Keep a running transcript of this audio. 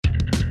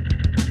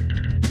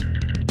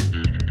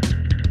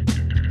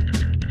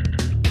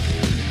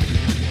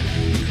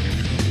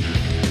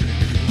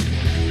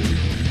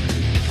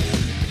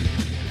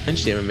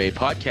Finch, the MMA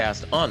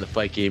podcast on the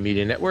Fight Game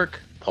Media Network.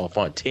 Paul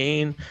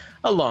Fontaine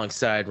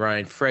alongside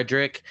Ryan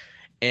Frederick.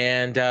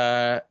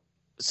 And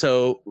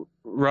so,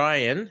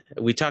 Ryan,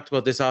 we talked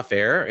about this off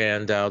air,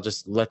 and I'll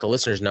just let the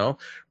listeners know.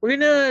 We're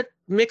going to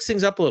mix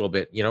things up a little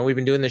bit. You know, we've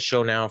been doing this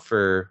show now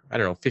for,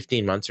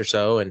 15 months or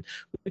so, and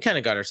we kind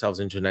of got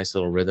ourselves into a nice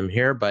little rhythm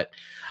here. But,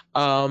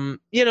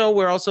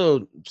 we're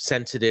also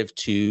sensitive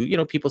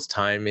to, people's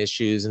time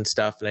issues and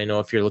stuff. And I know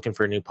if you're looking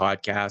for a new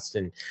podcast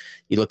and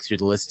you look through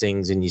the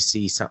listings and you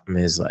see something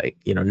is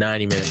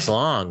 90 minutes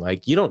long,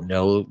 you don't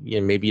know,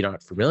 maybe you're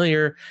not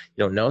familiar,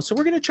 you don't know. So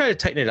we're going to try to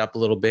tighten it up a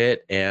little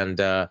bit and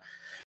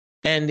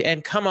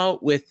come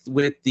out with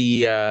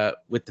the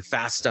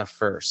fast stuff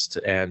first,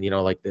 and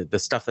the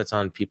stuff that's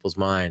on people's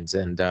minds.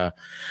 And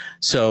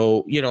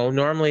so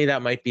normally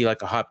that might be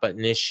like a hot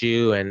button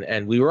issue,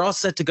 and we were all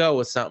set to go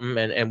with something,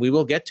 and we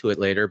will get to it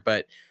later.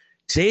 But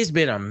today's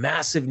been a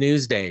massive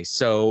news day,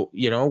 so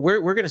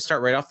we're going to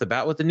start right off the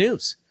bat with the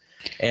news.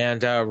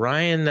 And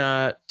Ryan,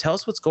 tell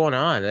us what's going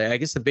on. I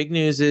guess the big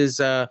news is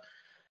the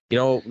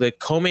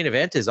co-main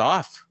event is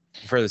off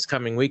for this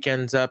coming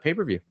weekend's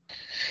pay-per-view.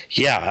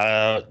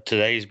 Yeah,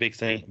 today's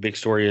big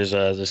story is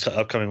this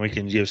upcoming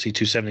weekend UFC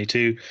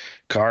 272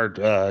 card.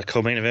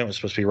 Co-main event was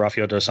supposed to be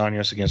Rafael dos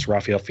Anjos against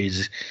Rafael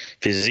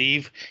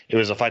Fiziev. It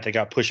was a fight that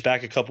got pushed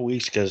back a couple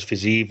weeks because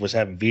Fiziev was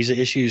having visa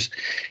issues.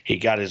 He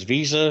got his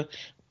visa,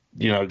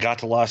 got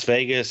to Las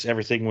Vegas,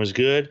 everything was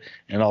good,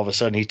 and all of a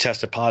sudden he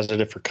tested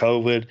positive for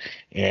COVID,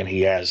 and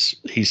he has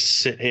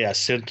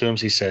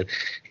symptoms. He said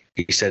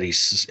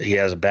he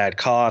has a bad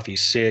cough.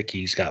 He's sick.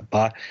 He's got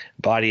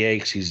body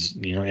aches. He's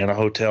in a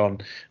hotel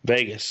in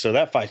Vegas. So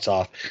that fight's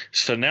off.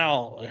 So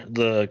now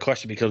the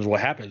question becomes, what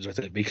happens with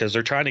it? Because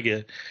they're trying to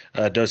get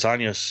Dos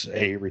Anjos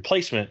a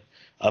replacement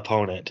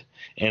opponent,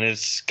 and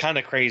it's kind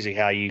of crazy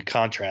how you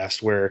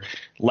contrast where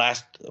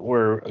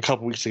a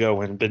couple weeks ago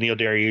when Beneil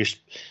Dariush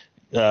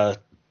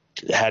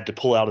had to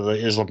pull out of the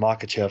Islam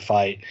Makhachev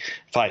fight.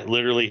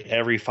 Literally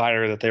every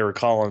fighter that they were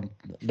calling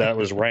that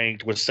was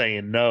ranked was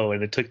saying no,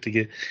 and it took to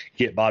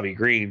get Bobby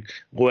Green.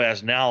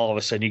 Whereas now all of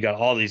a sudden you got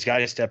all these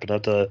guys stepping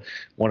up to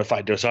want to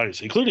fight Dos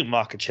Anjos, including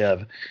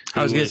Makhachev.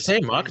 I was going to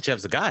say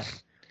Makhachev's the guy.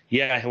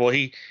 Yeah, well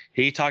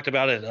he talked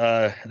about it.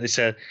 They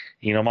said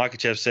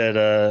Makhachev said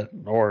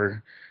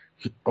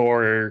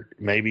or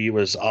maybe it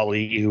was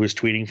Ali who was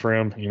tweeting for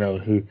him.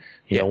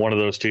 One of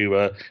those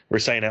two. We're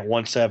saying at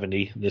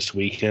 170 this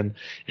week, and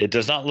it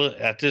does not look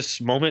at this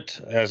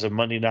moment as of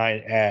Monday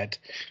night at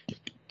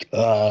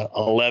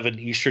 11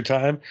 Eastern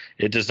time.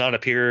 It does not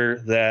appear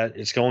that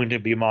it's going to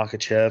be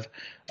Makhachev.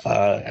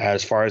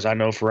 As far as I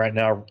know, for right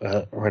now,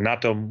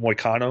 Renato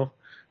Moicano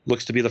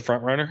looks to be the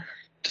front runner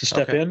to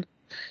step in.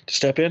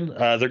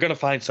 They're going to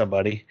find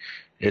somebody.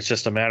 It's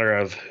just a matter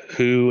of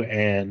who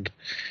and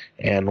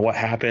what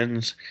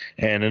happens.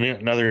 And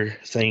another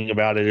thing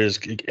about it is,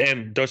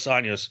 and Dos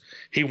Anjos,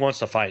 he wants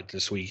to fight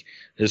this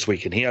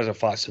weekend. He hasn't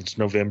fought since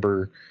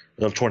November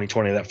of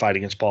 2020, that fight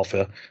against Paul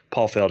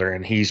Felder,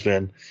 and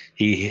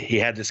he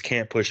had this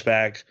camp pushed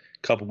back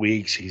a couple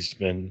weeks. He's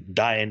been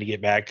dying to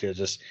get back to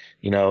just,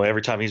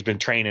 every time he's been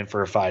training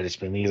for a fight, it's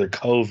been either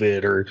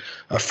COVID or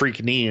a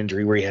freak knee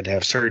injury where he had to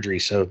have surgery.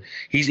 So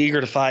he's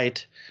eager to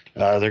fight.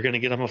 They're going to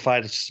get him a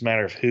fight. It's just a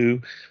matter of who.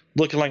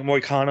 Looking like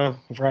Moicano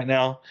right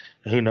now.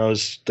 Who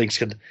knows? Things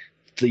could,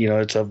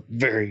 it's a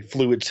very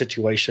fluid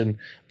situation.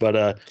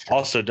 But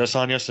also, Dos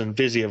Anjos and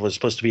Fiziev was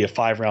supposed to be a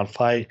 5-round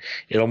fight.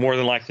 It'll more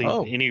than likely,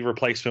 any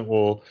replacement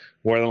will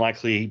more than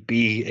likely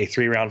be a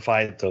 3-round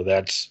fight, though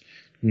that's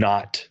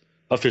not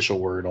official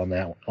word on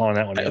that one.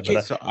 Okay,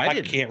 but so I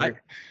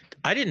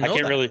didn't know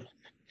that. Really.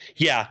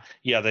 Yeah.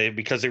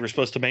 Because they were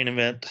supposed to main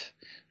event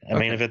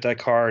that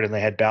card, and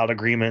they had bout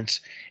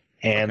agreements.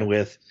 And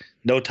with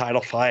no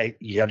title fight,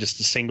 you have just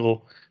a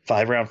single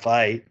 5-round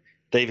fight.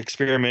 They've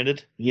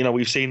experimented.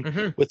 We've seen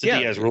with the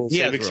Diaz rules.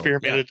 They've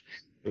experimented.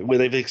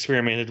 They've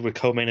experimented with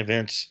co-main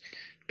events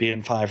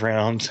being 5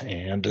 rounds,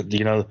 and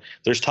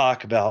there's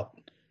talk about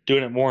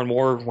doing it more and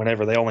more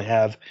whenever they only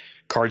have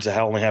cards that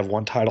only have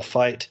one title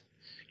fight.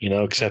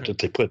 Except that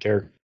they put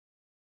their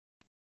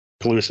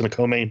Lewis in the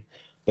co-main.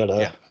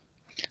 But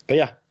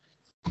yeah,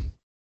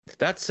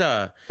 that's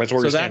where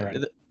we're standing right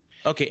now.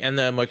 Okay, and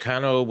the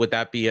Moicano, would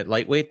that be at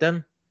lightweight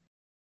then?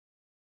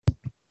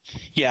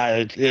 Yeah,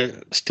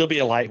 it'd still be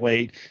a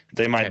lightweight.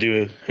 They might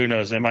do. Who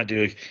knows? They might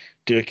do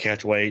a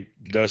catch weight.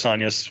 Dos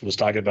Anjos was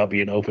talking about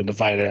being open to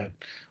fight at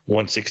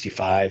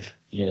 165.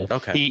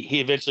 Okay. He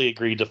eventually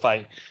agreed to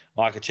fight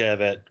Makhachev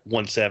at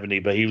 170,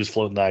 but he was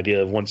floating the idea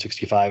of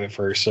 165 at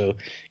first. So it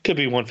could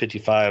be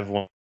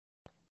 155.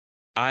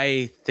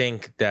 I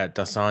think that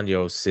Dos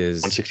Anjos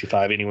is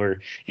 165 anywhere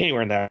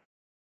in that.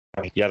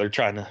 Yeah, they're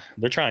trying.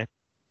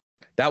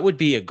 That would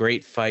be a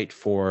great fight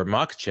for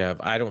Makhachev.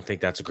 I don't think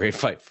that's a great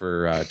fight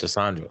for Dos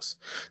Anjos.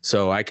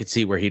 So I could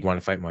see where he'd want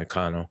to fight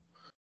Moicano.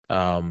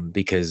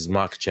 Because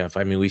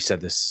Makhachev, we've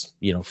said this,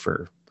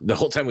 for the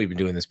whole time we've been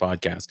doing this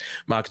podcast.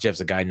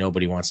 Makhachev's a guy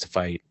nobody wants to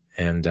fight.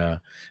 and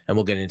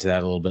we'll get into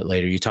that a little bit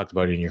later. You talked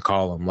about it in your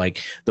column.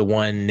 Like, the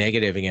one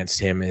negative against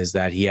him is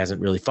that he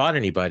hasn't really fought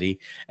anybody,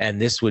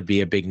 and this would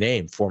be a big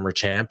name, former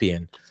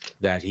champion,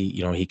 that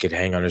he could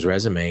hang on his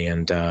resume.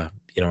 And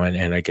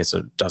and I guess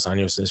Dos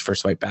Anjos in his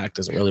first fight back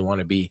doesn't really want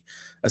to be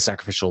a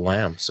sacrificial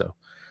lamb. So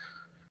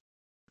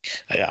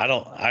I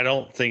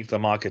don't think the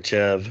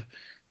Makhachev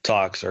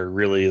talks are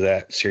really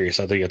that serious.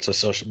 I think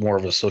it's more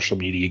of a social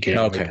media game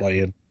they're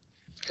playing.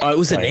 It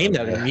was a name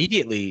that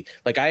immediately,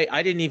 like,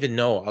 I didn't even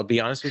know. I'll be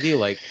honest with you.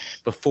 Like,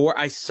 before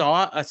I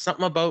saw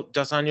something about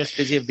Dos Anjos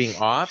Fiziev being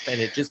off, and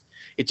it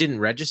didn't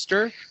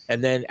register.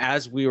 And then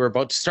as we were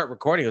about to start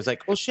recording, it was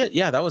like, oh shit,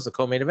 yeah, that was the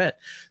co-main event.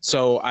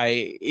 So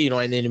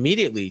and then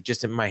immediately,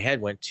 just in my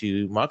head, went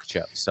to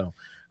Makhachev. So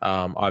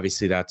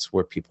obviously that's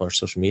where people on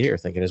social media are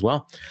thinking as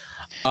well.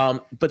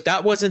 But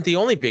that wasn't the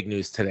only big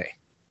news today.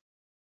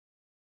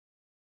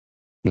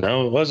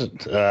 No, it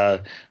wasn't.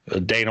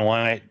 Dana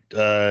White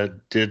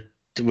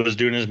was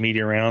doing his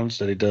media rounds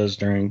that he does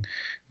during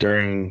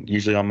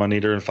usually on Monday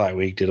during fight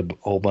week. Did a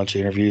whole bunch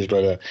of interviews,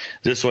 but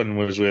this one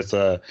was with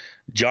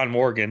John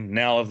Morgan,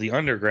 now of the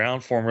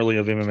Underground, formerly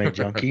of MMA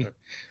Junkie.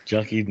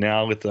 Junkie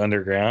now with the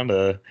Underground.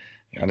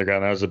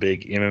 Underground, that was a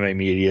big MMA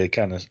media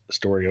kind of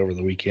story over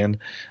the weekend.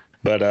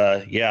 But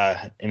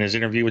in his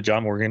interview with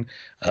John Morgan,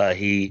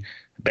 they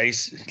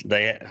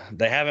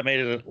haven't made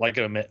it like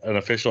an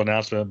official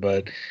announcement,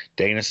 but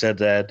Dana said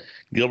that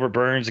Gilbert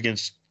Burns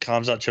against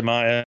Khamzat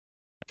Chimaev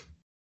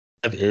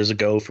is a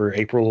go for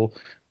April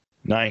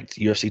 9th,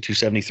 UFC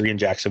 273 in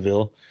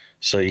Jacksonville.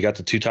 So you got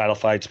the 2 title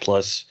fights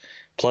plus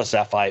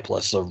that fight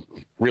plus a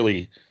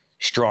really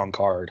strong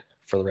card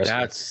for the rest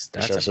of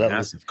the show. That's a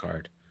massive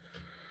card.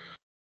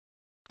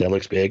 That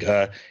looks big.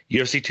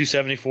 UFC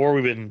 274,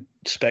 we've been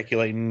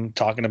speculating,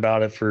 talking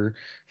about it for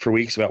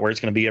weeks about where it's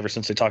going to be ever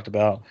since they talked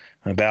about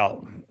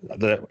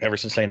ever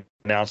since they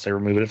announced they were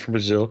moving it from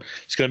Brazil.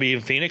 It's going to be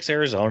in Phoenix,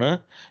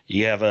 Arizona.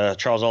 You have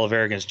Charles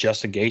Oliveira against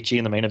Justin Gaethje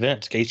in the main event.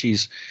 It's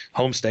Gaethje's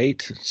home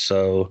state,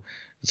 so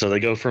they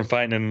go from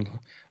fighting in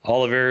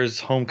Oliveira's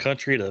home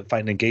country to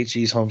fighting in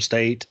Gaethje's home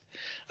state.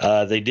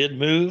 They did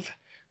move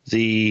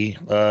the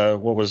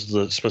what was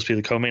supposed to be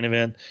the co-main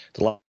event,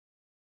 the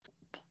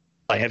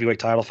heavyweight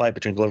title fight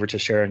between Glover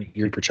Teixeira and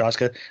Yuri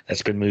Prochazka.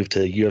 That's been moved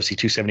to UFC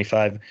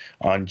 275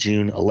 on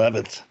June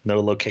 11th. No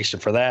location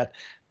for that.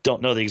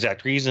 Don't know the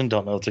exact reason.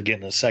 Don't know if they're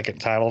getting a second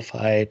title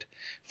fight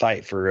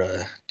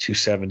for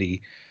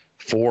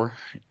 274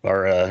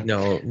 or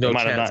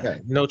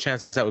no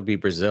chance that would be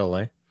Brazil,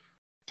 eh?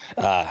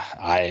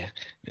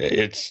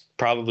 It's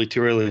probably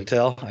too early to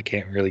tell. I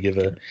can't really give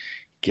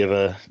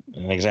an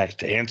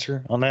exact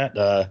answer on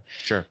that.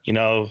 Sure.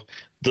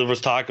 There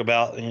was talk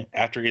about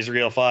after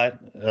Israel fought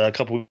a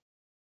couple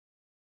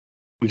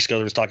weeks ago.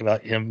 There was talk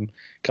about him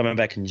coming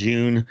back in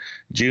June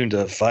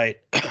to fight.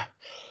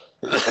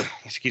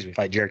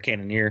 Fight Jared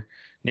Cannonier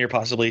near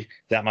possibly.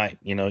 That might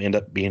end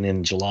up being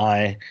in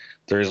July.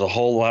 There's a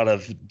whole lot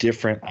of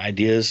different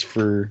ideas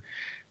for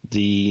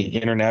the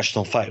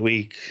International Fight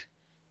Week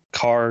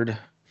card.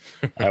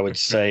 I would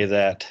say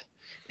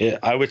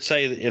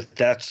if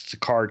that's the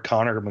card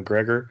Conor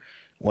McGregor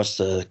wants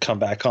to come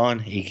back on,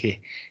 he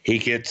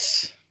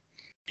gets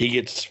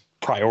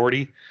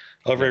priority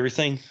over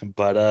everything.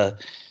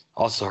 But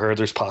also heard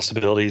there's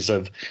possibilities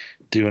of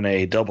doing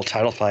a double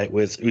title fight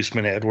with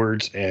Usman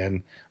Edwards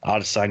and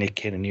Adesanya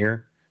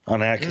Cannonier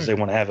on that because they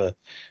want to have a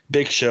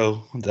big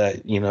show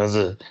that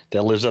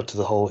that lives up to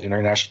the whole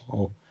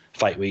International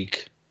Fight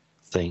Week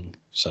thing.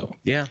 So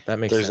yeah, that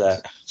makes sense.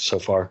 There's that so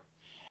far.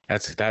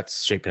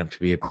 That's shaping up to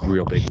be a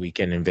real big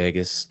weekend in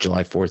Vegas,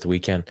 July 4th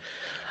weekend.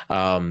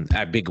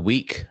 A big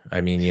week. I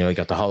mean, you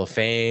got the Hall of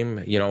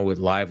Fame,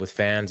 with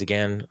fans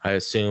again, I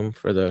assume,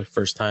 for the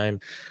first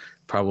time.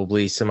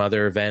 Probably some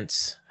other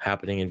events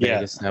happening in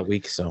Vegas that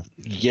week. So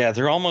yeah,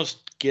 they're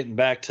almost getting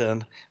back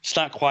to. It's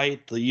not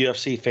quite the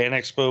UFC Fan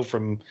Expo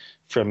from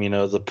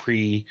the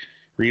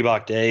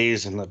pre-Reebok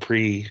days and the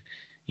pre.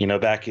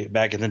 Back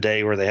in the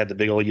day where they had the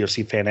big old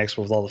UFC Fan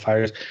Expo with all the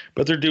fighters,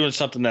 but they're doing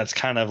something that's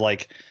kind of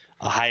like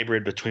a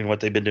hybrid between what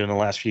they've been doing the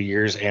last few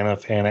years and a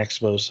Fan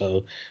Expo.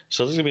 So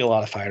there's gonna be a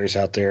lot of fighters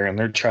out there, and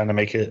they're trying to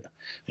make it,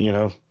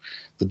 the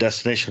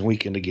destination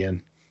weekend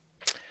again.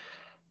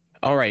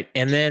 All right,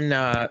 and then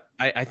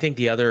I think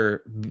the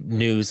other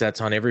news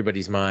that's on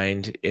everybody's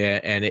mind,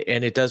 and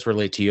it does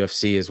relate to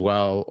UFC as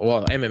well,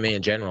 MMA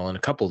in general, in a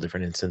couple of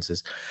different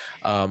instances,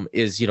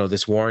 is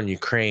this war in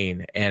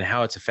Ukraine and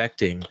how it's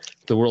affecting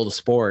the world of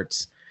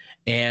sports.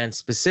 And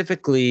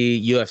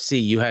specifically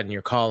UFC, you had in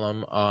your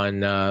column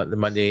on the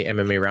Monday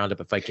MMA Roundup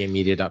at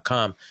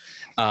FightGameMedia.com,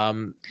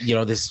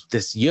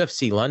 this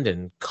UFC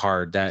London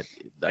card that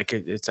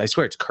I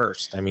swear it's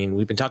cursed. I mean,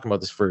 we've been talking about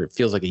this for it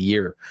feels like a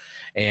year,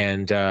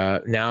 and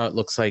now it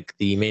looks like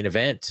the main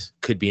event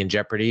could be in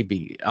jeopardy.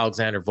 Be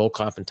Alexander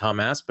Volkov and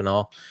Tom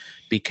Aspinall,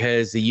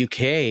 because the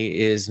UK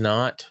is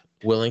not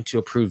willing to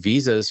approve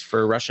visas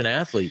for Russian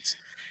athletes.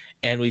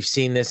 And we've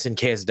seen this in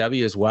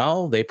KSW as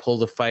well. They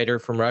pulled a fighter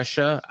from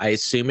Russia. I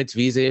assume it's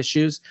visa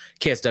issues.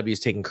 KSW is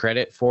taking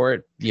credit for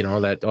it.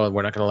 That, oh,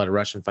 we're not going to let a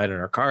Russian fight on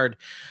our card.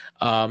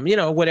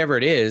 Whatever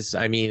it is,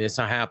 I mean, it's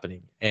not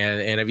happening.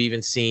 And I've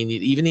even seen,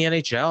 even the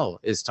NHL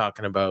is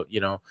talking about,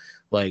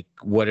 like,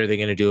 what are they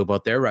going to do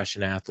about their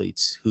Russian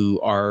athletes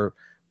who are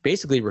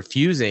basically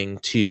refusing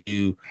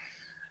to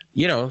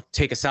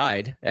take a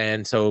side.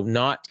 And so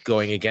not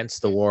going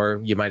against the war,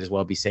 you might as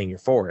well be saying you're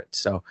for it.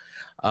 So,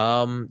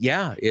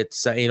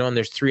 it's, and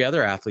there's 3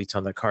 other athletes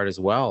on the card as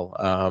well.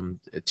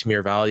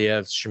 Timur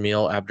Valiev,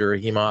 Shamil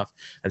Abdurrahimov,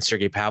 and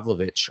Sergei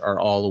Pavlovich are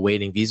all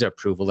awaiting visa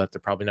approval that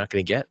they're probably not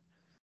going to get.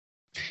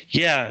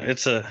 Yeah,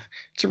 it's a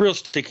real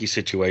sticky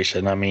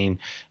situation. I mean,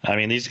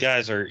 these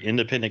guys are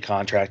independent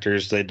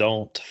contractors. They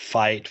don't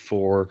fight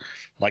for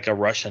like a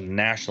Russian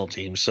national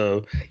team.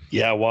 So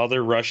yeah, while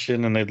they're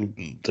Russian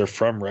and they're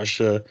from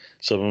Russia,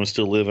 some of them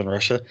still live in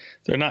Russia.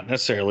 They're not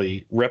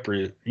necessarily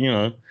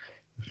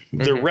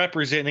they're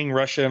representing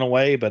Russia in a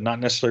way, but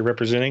not necessarily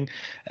representing.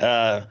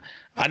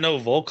 I know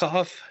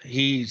Volkov.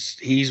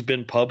 He's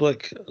been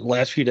public the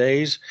last few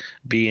days,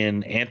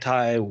 being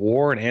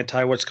anti-war and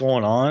anti what's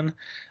going on.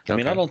 I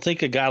mean, I don't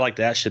think a guy like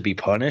that should be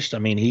punished. I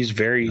mean, he's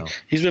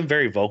been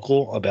very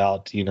vocal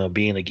about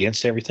being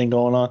against everything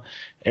going on.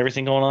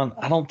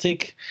 I don't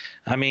think.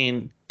 I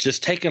mean,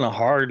 just taking a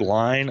hard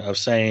line of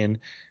saying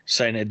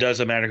it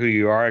doesn't matter who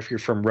you are. If you're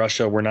from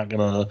Russia, we're not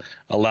going to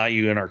allow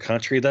you in our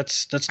country.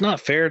 That's not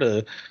fair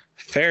to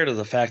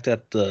the fact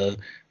that the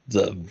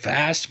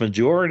vast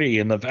majority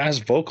and the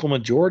vast vocal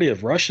majority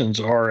of Russians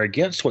are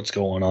against what's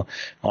going on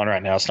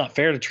right now. It's not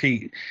fair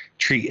to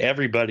treat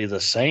everybody the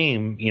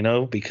same,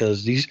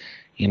 because these,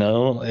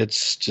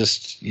 it's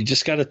just, you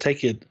just got to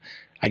take it,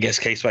 I guess,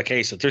 case by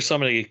case. If there's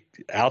somebody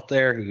out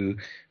there who,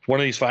 one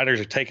of these fighters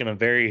are taking a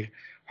very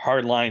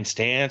hardline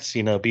stance,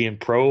 being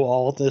pro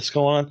all of this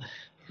going on,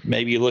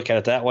 maybe you look at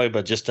it that way.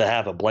 But just to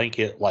have a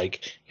blanket,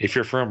 like, if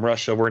you're from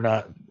Russia, we're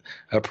not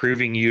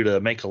approving you to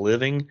make a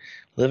living.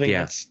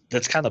 Yeah.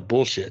 That's kind of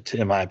bullshit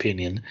in my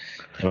opinion.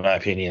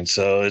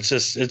 So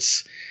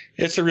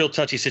it's a real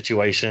touchy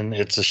situation.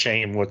 It's a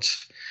shame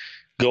what's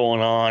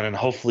going on, and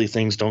hopefully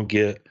things don't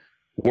get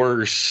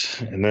worse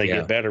and they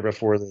get better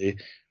before they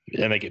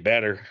get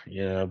better,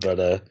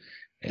 but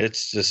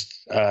it's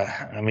just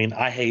I mean,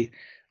 I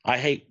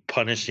hate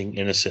punishing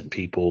innocent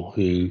people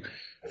who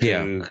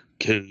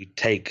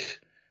take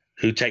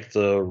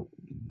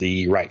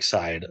the right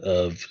side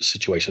of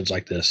situations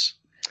like this.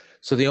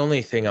 So the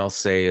only thing I'll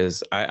say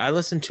is I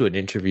listened to an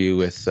interview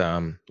with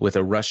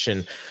a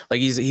Russian, like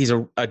he's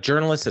a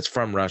journalist that's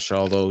from Russia,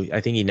 although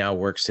I think he now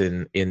works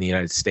in the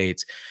United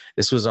States.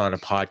 This was on a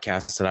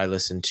podcast that I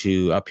listened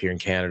to up here in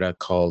Canada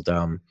called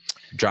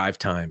Drive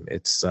Time.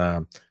 It's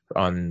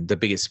on the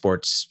biggest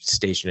sports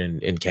station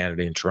in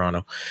Canada, in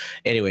Toronto.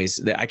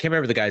 Anyways, I can't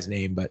remember the guy's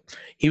name, but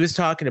he was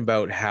talking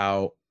about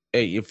how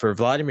for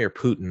Vladimir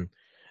Putin,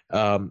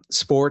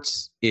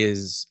 sports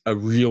is a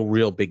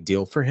real big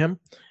deal for him.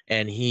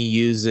 And he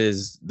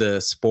uses the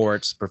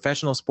sports,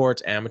 professional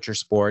sports, amateur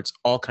sports,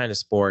 all kind of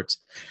sports,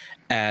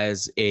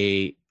 as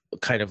a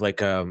kind of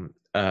like a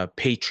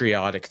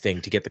patriotic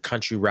thing to get the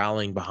country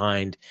rallying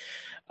behind,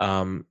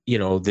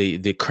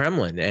 the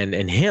Kremlin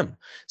and him.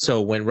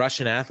 So when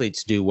Russian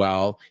athletes do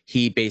well,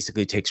 he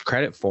basically takes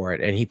credit for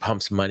it, and he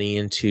pumps money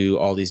into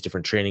all these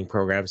different training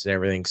programs and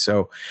everything.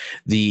 So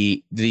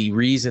the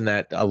reason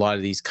that a lot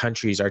of these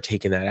countries are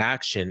taking that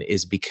action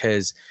is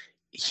because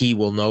he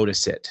will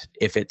notice it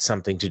if it's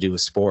something to do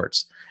with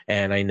sports.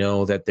 And I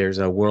know that there's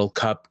a World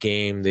Cup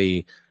game.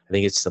 I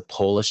think it's the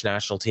Polish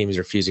national team is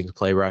refusing to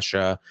play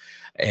Russia.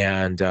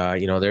 And,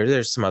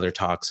 there's some other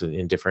talks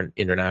in different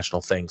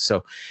international things.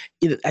 So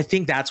I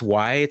think that's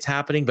why it's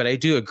happening. But I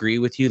do agree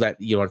with you that,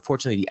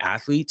 unfortunately, the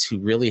athletes who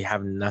really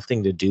have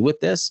nothing to do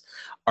with this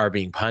are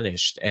being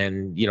punished.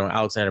 And,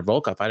 Alexander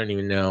Volkov, I don't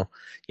even know,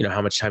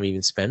 how much time he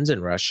even spends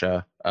in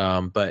Russia.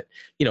 But,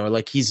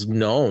 like he's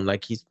known,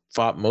 like he's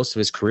fought most of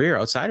his career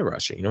outside of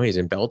Russia. He's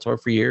in Bellator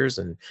for years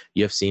and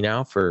UFC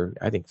now for,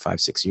 I think,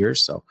 5-6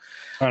 years. So,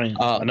 I mean,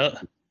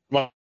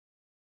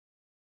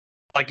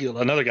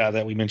 another guy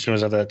that we mentioned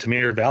was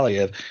Timur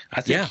Valiev. I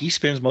think he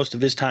spends most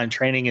of his time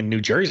training in New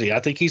Jersey. I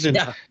think he's in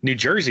New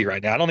Jersey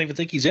right now. I don't even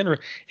think he's in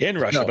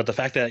Russia. No. But the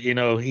fact that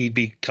he'd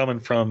be coming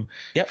from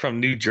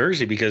New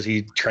Jersey because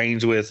he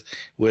trains with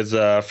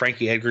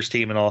Frankie Edgar's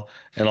team and all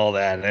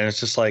that, and it's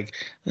just like,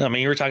 I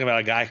mean, you were talking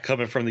about a guy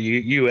coming from the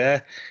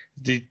U.S.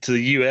 to the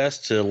U.S.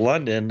 to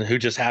London who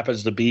just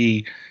happens to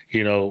be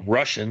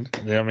Russian.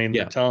 I mean,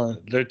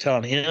 they're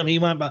telling him he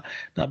might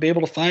not be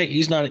able to fight.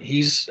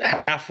 He's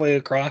halfway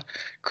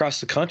across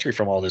the country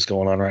from all this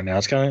going on right now.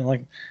 It's kind of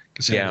like,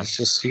 it's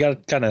just, you got to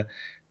kind of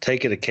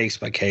take it a case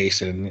by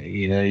case, and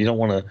you don't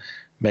want to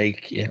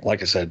make,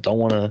 like I said, don't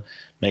want to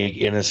make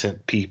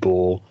innocent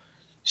people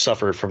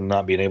suffer from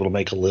not being able to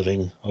make a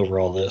living over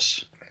all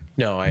this.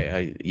 No,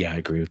 I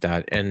agree with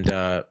that. And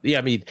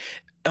I mean,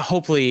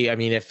 hopefully, I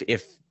mean, if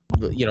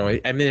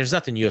there's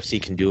nothing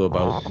UFC can do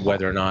about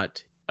whether or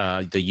not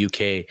the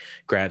UK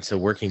grants a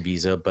working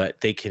visa, but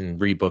they can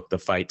rebook the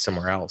fight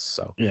somewhere else.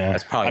 So Yeah,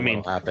 that's probably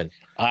what will happen.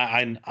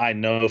 I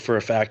know for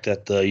a fact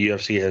that the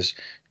UFC has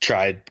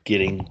tried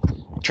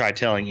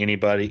telling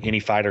any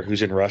fighter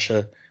who's in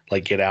Russia,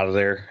 like, get out of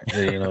there,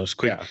 as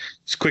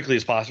quickly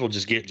as possible.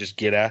 Just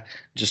get out,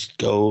 just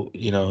go,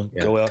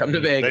 go out. Come to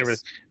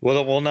Vegas.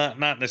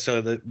 Not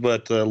necessarily,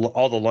 but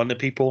all the London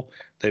people,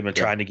 they've been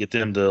trying to get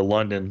them to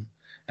London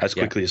as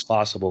quickly as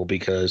possible,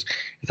 because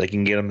if they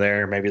can get them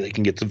there, maybe they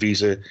can get the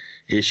visa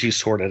issue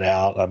sorted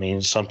out. I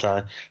mean,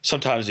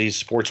 sometimes these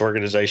sports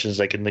organizations,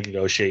 they can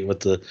negotiate with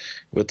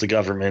the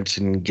governments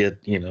and get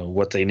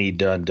what they need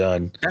done.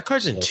 That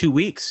card's in 2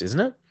 weeks, isn't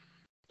it?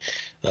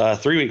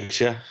 3 weeks,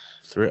 yeah.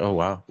 Oh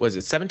wow, was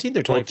it 17th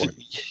or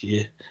 24th?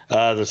 Yeah,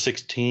 the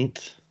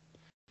 16th.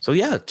 So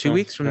yeah, 2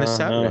 weeks from this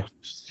Saturday.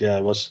 Yeah,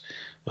 it was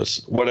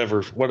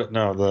whatever.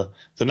 The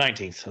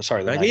 19th.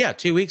 Sorry, the 19th. Yeah,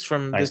 2 weeks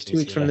from this. 2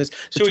 weeks from this.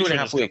 So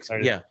 2.5 weeks.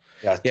 Yeah,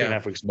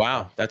 2.5 weeks.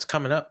 Wow, that's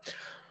coming up.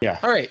 Yeah.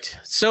 All right.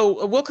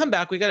 So we'll come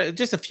back. We got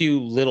just a few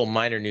little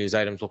minor news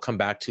items we'll come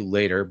back to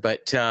later.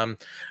 But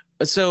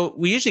so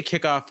we usually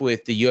kick off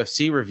with the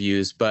UFC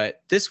reviews,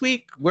 but this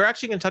week we're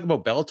actually going to talk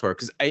about Bellator,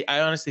 because I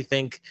honestly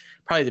think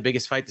probably the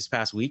biggest fight this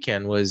past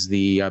weekend was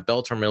the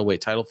Bellator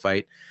middleweight title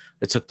fight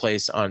that took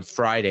place on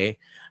Friday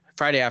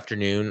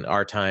afternoon,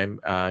 our time,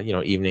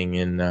 evening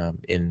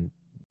in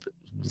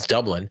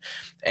Dublin,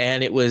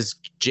 and it was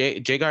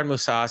Gegard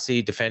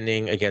Mousasi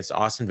defending against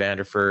Austin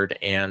Vanderford,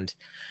 and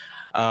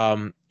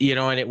and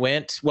it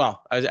went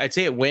well. I'd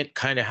say it went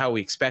kind of how we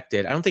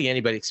expected. I don't think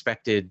anybody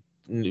expected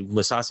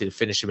Mousasi to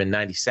finish him in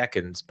 90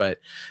 seconds, but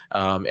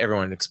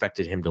everyone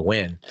expected him to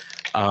win.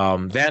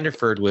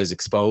 Vanderford was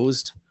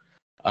exposed.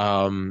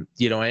 And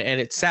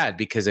it's sad,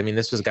 because I mean,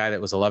 this was a guy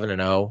that was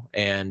 11-0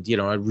 and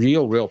a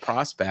real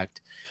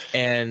prospect,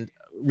 and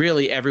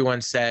really everyone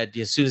said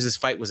as soon as this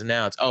fight was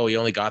announced, oh, he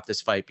only got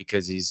this fight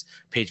because he's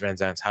Paige Van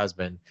Zandt's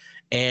husband,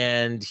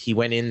 and he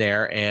went in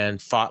there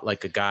and fought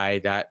like a guy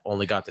that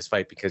only got this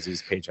fight because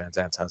he's Paige Van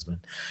Zandt's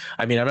husband.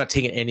 I mean, I'm not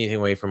taking anything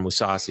away from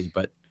Mousasi,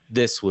 but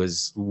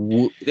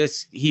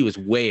he was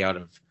way out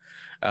of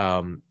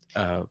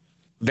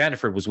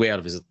Vanderford was way out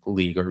of his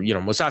league, or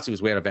Mousasi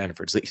was way out of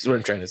Vanderford's league. Is what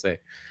I'm trying to say.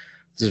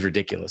 This is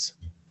ridiculous.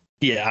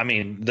 Yeah, I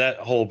mean, that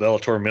whole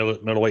Bellator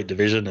middleweight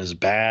division is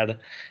bad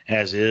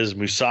as is.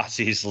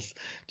 Mousasi's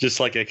just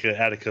like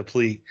at a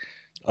complete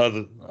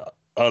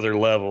other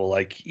level.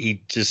 Like,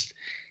 he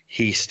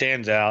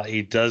stands out.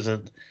 He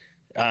doesn't.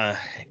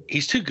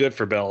 He's too good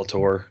for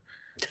Bellator.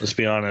 Let's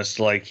be honest.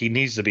 Like, he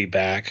needs to be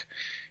back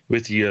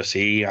with the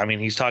UFC. I mean,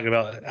 he's talking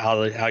about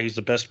how he's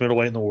the best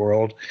middleweight in the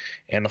world,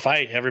 and the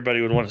fight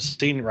everybody would want to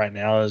see right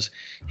now is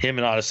him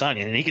and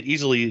Adesanya, and he could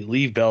easily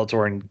leave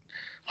Bellator and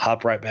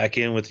hop right back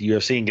in with the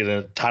UFC and get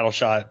a title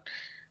shot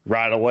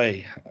right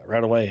away.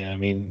 I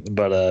mean,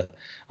 but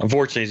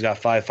unfortunately, he's got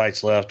 5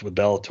 fights left with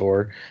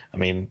Bellator. I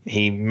mean,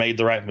 he made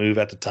the right move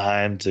at the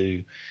time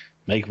to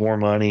make more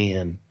money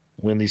and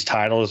win these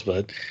titles,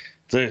 but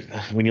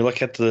when you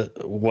look at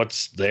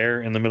what's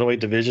there in the middleweight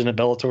division at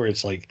Bellator,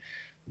 it's like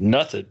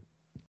nothing.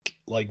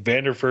 Like,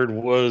 Vanderford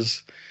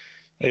was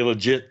a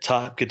legit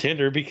top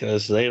contender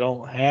because they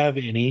don't have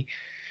any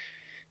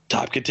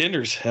top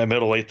contenders at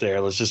middleweight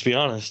there. Let's just be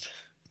honest.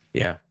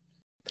 Yeah.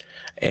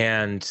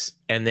 And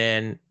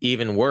then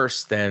even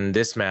worse than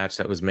this match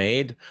that was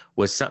made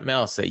was something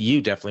else that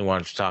you definitely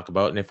wanted to talk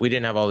about. And if we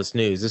didn't have all this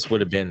news, this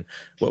would have been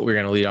what we were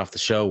going to lead off the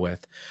show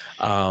with.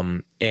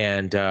 Ryan,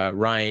 I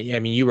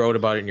mean, you wrote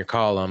about it in your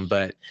column,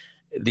 but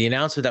the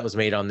announcement that was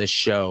made on this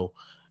show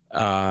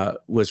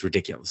was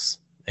ridiculous.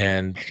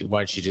 And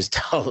why don't you just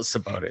tell us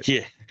about it?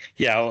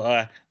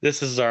 Yeah.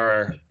 This is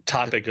our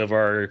topic of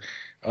our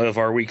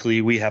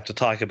weekly We Have to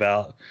Talk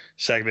About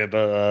segment.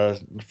 But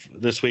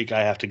this week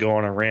I have to go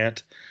on a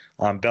rant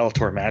on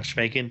Bellator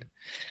matchmaking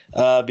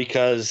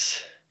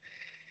because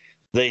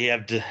they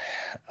have to.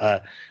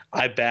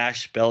 I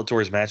bash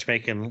Bellator's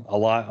matchmaking a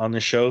lot on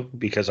this show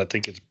because I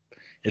think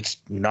it's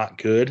not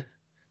good.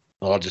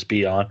 I'll just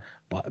be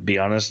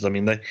honest. I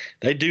mean,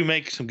 they do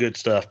make some good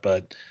stuff,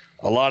 but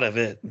a lot of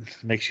it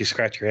makes you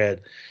scratch your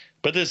head.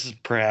 But this is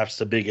perhaps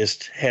the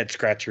biggest head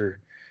scratcher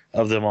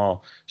of them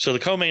all. So the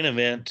co-main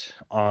event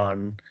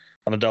on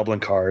the Dublin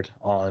card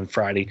on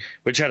Friday,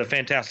 which had a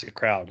fantastic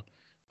crowd.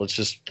 Let's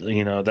just,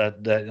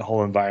 that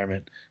whole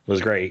environment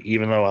was great,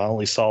 even though I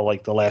only saw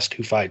like the last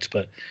 2 fights,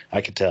 but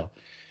I could tell.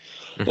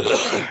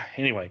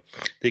 Anyway,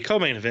 the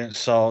co-main event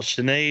saw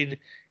Sinead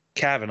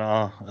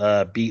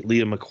Kavanagh beat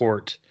Leah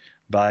McCourt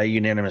by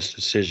unanimous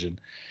decision.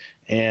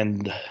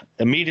 And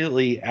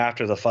immediately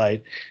after the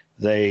fight,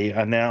 they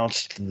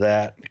announced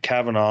that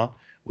Kavanagh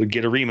would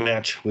get a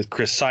rematch with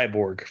Chris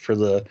Cyborg for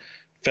the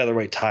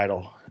featherweight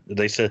title.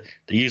 They said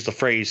they used the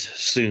phrase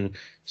soon.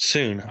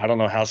 I don't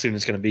know how soon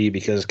it's going to be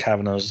because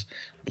Kavanagh's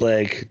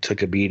leg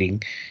took a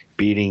beating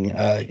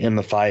in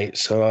the fight.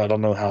 So I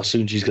don't know how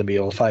soon she's going to be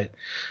able to fight.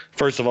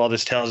 First of all,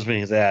 this tells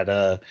me that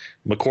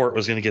McCourt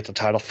was going to get the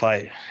title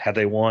fight had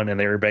they won, and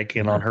they were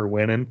banking on her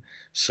winning.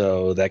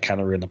 So that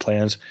kind of ruined the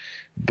plans.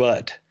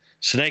 But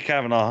Sinead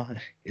Kavanaugh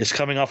is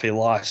coming off a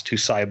loss to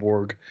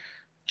Cyborg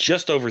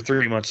just over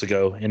 3 months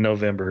ago in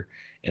November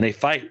in a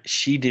fight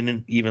she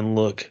didn't even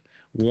look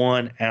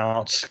 1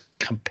 ounce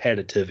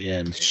competitive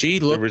in. She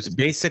looked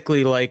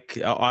basically like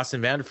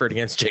Austin Vanderford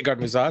against Gegard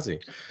Mousasi.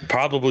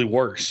 Probably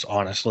worse,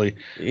 honestly.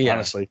 Yeah.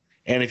 Honestly.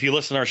 And if you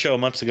listen to our show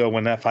months ago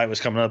when that fight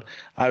was coming up,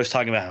 I was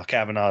talking about how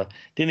Kavanaugh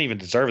didn't even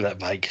deserve that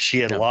fight. She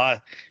had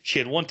She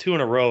had won 2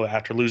 in a row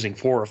after losing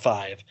 4 or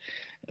 5.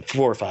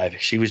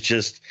 She was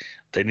just,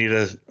 they need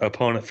an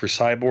opponent for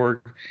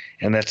Cyborg,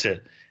 and that's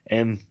it.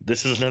 And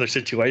this is another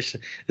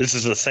situation. This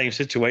is the same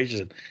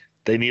situation.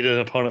 They need an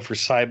opponent for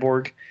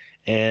Cyborg,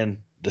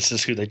 and this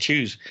is who they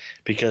choose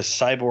because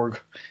Cyborg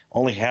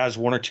only has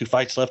 1 or 2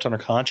 fights left on her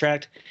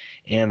contract,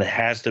 and it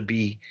has to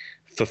be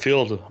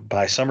fulfilled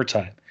by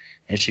summertime.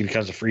 And she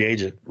becomes a free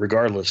agent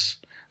regardless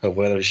of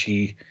whether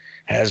she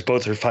has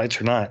both her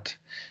fights or not.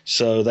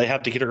 So they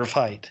have to get her a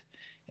fight,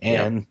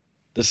 and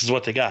this is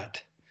what they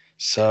got.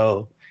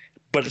 So,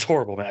 but it's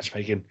horrible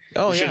matchmaking.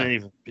 Oh,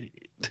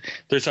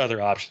 There's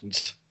other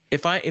options.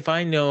 If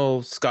I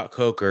know Scott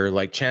Coker,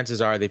 like chances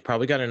are they've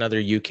probably got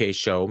another UK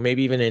show,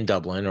 maybe even in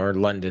Dublin or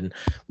London,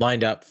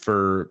 lined up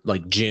for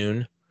like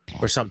June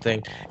or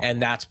something,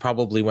 and that's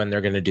probably when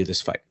they're going to do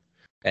this fight.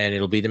 And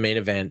it'll be the main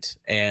event,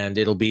 and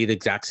it'll be the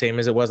exact same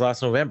as it was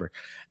last November.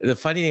 The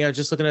funny thing, I was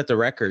just looking at the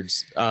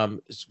records.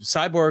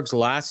 Cyborg's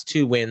last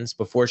 2 wins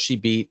before she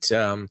beat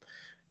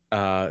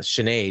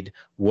Sinead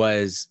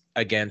was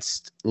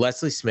against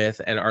Leslie Smith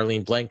and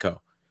Arlene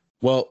Blanco.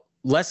 Well,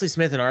 Leslie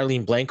Smith and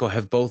Arlene Blanco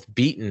have both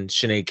beaten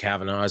Sinead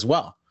Kavanaugh as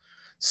well.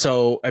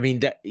 So, I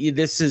mean,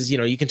 this is,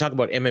 you can talk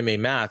about MMA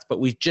math, but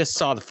we just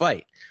saw the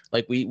fight.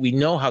 Like, we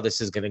know how this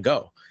is going to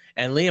go.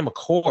 And Leah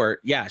McCourt,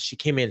 she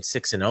came in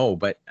 6-0,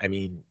 but I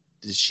mean,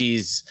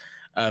 she's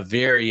a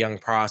very young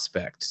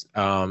prospect,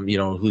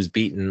 who's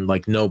beaten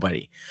like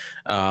nobody.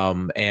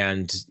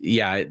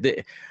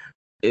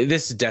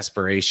 This is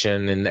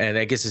desperation, and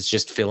I guess it's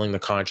just filling the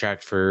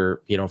contract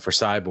for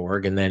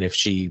Cyborg, and then if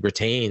she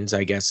retains,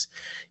 I guess,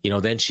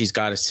 then she's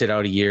got to sit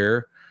out a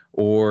year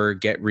or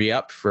get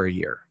re-upped for a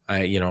year.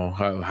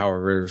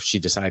 However she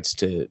decides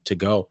to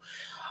go.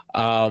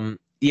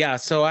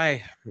 So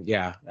I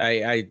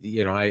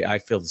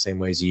feel the same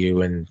way as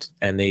you, and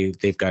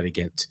they've got to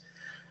get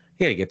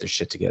their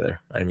shit together.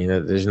 I mean,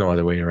 there's no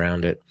other way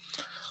around it.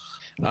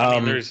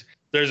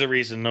 There's a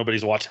reason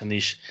nobody's watching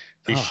these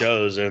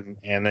shows, and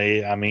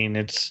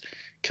it's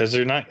because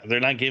they're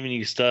not giving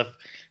you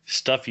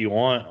stuff you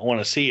want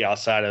to see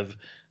outside of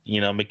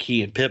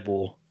McKee and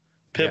Pitbull.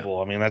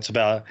 I mean, that's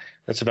about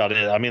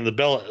it. I mean, their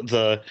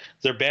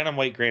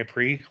bantamweight Grand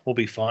Prix will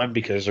be fun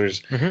because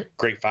there's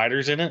great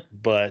fighters in it,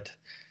 but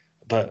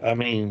I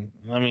mean,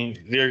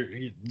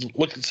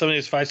 look at some of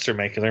these fights they're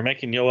making. They're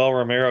making Yoel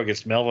Romero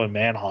against Melvin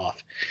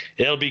Manhoff.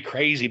 It'll be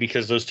crazy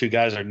because those 2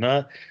 guys are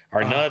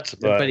nuts.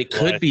 But it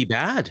could be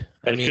bad.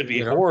 It could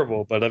be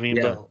horrible. But I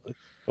mean, but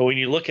when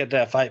you look at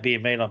that fight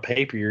being made on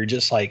paper, you're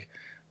just like,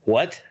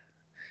 what?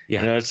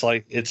 Yeah. It's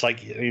like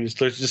I mean,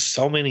 there's just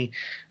so many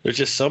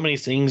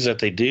things that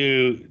they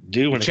do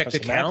when it check comes the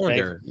to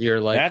calendar.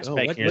 You're like,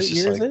 what year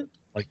is it?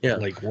 What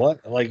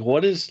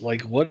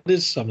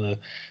is some of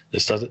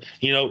this stuff?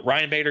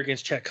 Ryan Bader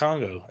against Chet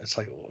Congo. It's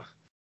like,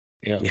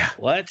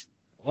 what?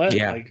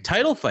 Yeah,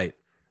 title fight.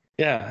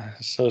 Yeah.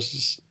 So it's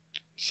just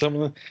some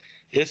of the.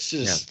 It's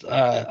just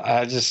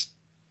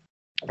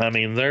I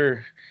mean,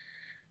 they're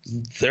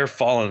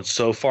falling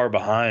so far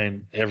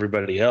behind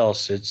everybody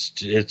else.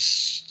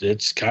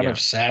 It's kind of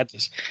sad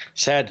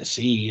to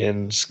see.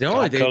 And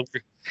Scott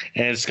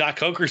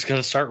Coker's going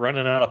to start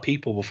running out of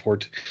people before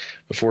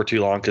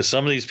too long, because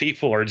some of these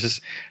people are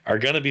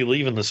going to be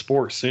leaving the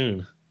sport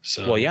soon.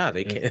 So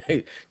they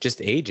can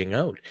just aging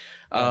out.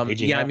 I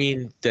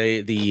mean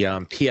the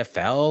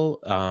PFL,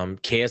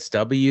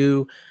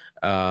 KSW,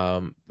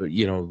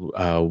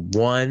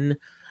 One,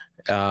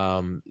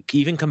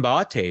 even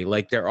Combate,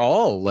 like they're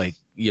all like,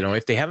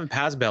 if they haven't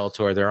passed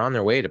Bellator, they're on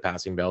their way to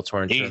passing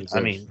Bellator.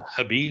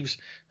 Habib's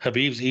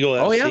Eagle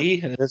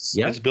FC, and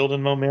it's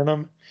building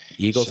momentum.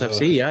 Eagles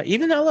FC, yeah.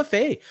 Even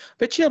LFA.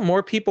 Bet you have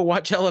more people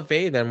watch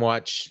LFA than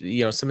watch,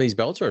 some of these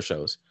Bellator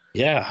shows.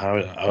 Yeah,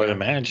 I would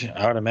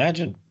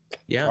imagine.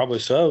 Yeah, probably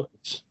so.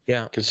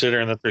 Yeah,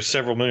 considering that there's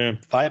several million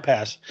Fight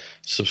Pass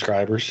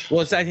subscribers.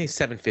 Well, I think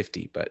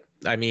 750, but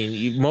I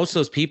mean, most of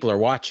those people are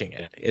watching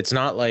it. It's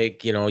not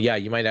like you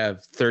might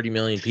have 30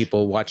 million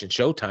people watching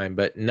Showtime,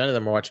 but none of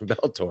them are watching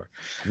Bellator.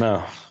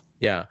 No.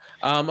 Yeah.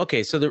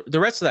 Okay. So the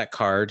rest of that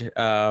card,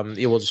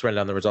 we'll just run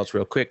down the results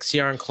real quick.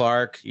 Ciaran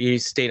Clark, he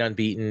stayed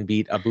unbeaten,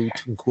 beat Abu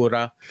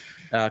Tunkura.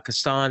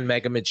 Kastan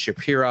Magomed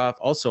Shapirov,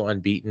 also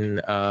unbeaten,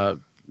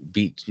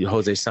 beat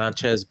Jose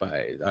Sanchez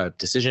by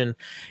decision.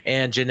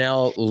 And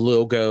Janelle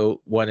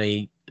Logo won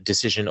a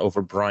decision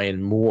over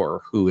Brian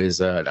Moore, who is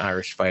an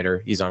Irish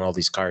fighter. He's on all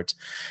these cards.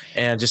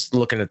 And just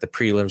looking at the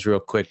prelims real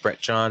quick, Brett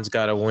John's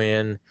got a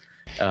win.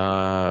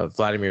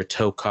 Vladimir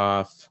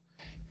Tokov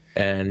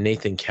and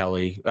Nathan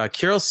Kelly.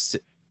 Kirill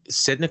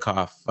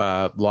Sidnikov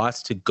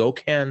lost to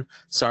Gokhan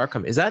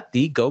Sarkam. Is that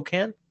the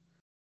Gokhan?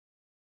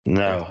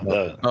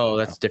 No, Oh,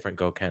 that's different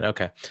Gokhan.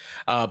 Okay.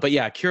 But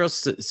yeah, Kirill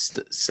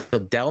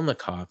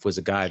Stelnikov was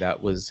a guy that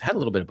had a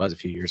little bit of buzz a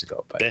few years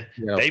ago. But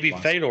Baby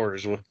Fedor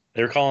is what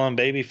they were calling him,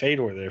 Baby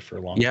Fedor there for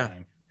a long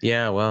time.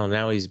 Yeah. Well,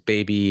 now he's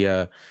Baby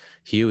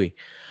Huey.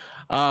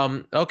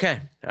 Okay.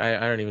 I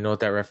don't even know what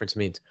that reference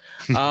means.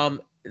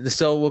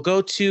 So we'll go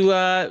over to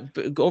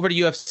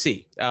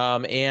UFC,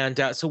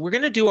 so we're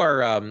going to do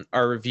our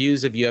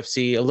reviews of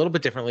UFC a little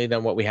bit differently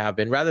than what we have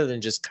been. Rather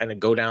than just kind of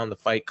go down the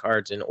fight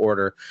cards in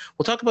order,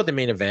 we'll talk about the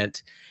main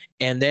event,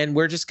 and then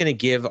we're just going to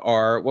give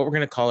what we're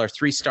going to call our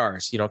 3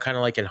 stars. Kind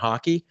of like in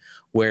hockey,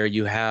 where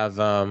you have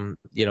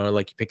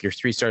like you pick your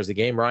 3 stars of the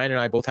game. Ryan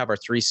and I both have our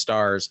 3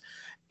 stars.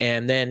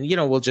 And then,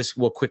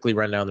 we'll quickly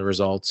run down the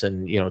results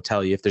and,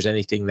 tell you if there's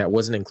anything that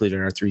wasn't included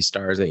in our 3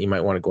 stars that you might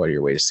want to go out of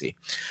your way to see.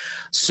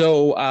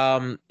 So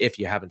if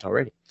you haven't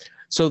already.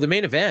 So the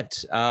main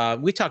event,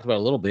 we talked about a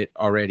little bit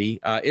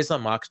already.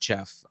 Islam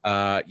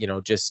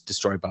Makhachev, just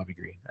destroyed Bobby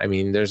Green. I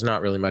mean, there's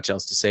not really much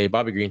else to say.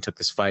 Bobby Green took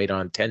this fight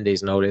on 10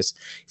 days notice,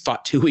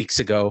 fought 2 weeks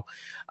ago.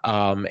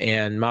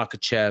 And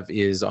Makhachev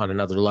is on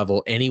another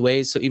level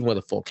anyway. So even with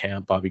a full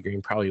camp, Bobby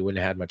Green probably wouldn't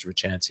have had much of a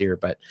chance here.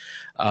 But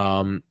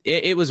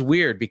it was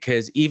weird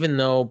because even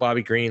though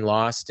Bobby Green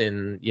lost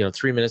in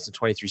 3 minutes and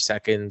 23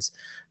 seconds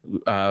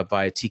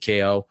by a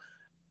TKO,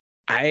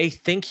 I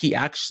think he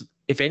actually,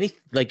 if any,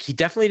 he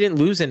definitely didn't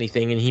lose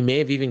anything, and he may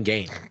have even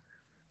gained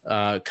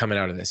coming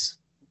out of this.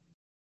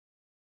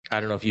 I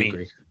don't know if you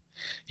agree.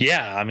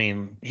 Yeah, I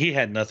mean, he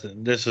had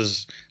nothing. This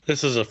is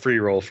a free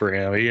roll for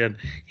him.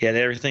 He had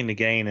everything to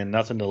gain and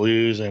nothing to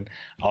lose. And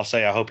I'll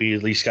say I hope he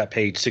at least got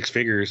paid 6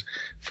 figures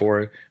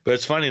for it. But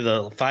it's funny,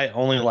 the fight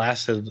only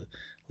lasted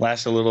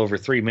a little over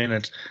 3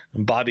 minutes.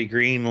 And Bobby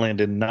Green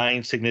landed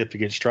 9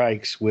 significant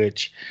strikes,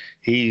 which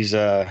he's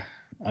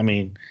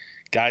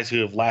guys who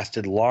have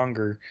lasted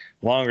longer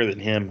than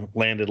him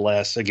landed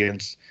less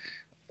against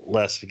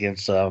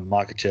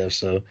Makhachev.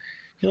 So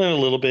a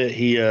little bit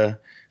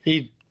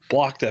he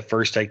blocked that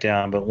first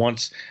takedown, but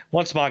once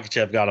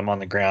Makhachev got him on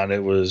the ground,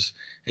 it was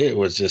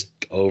just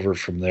over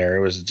from there.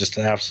 It was just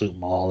an absolute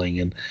mauling,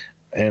 and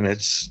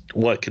it's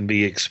what can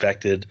be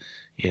expected,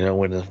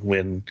 when a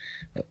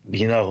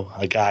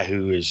guy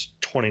who is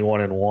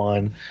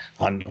 21-1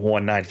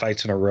 won 9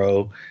 fights in a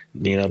row,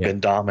 been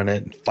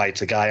dominant,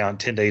 fights a guy on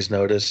 10 days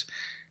notice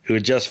who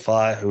had just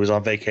fought, who was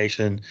on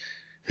vacation,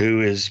 who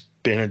has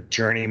been a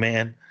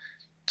journeyman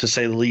to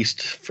say the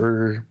least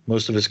for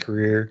most of his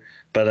career.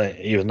 But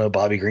even though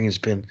Bobby Green's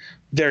been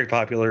very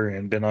popular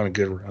and been on a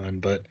good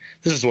run, but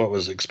this is what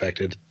was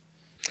expected.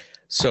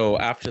 So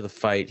after the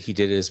fight, he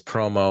did his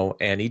promo,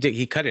 and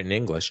he cut it in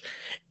English,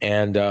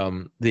 and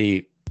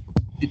he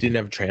didn't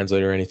have a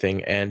translator or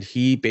anything. And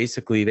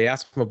they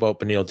asked him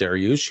about Beneil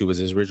Dariush, who was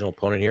his original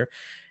opponent here,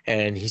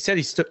 and he said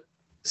he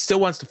still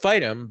wants to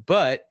fight him,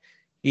 but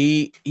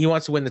he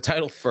wants to win the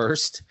title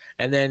first,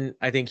 and then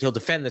I think he'll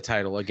defend the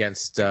title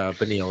against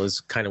Beneil, is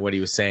kind of what he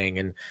was saying.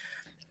 And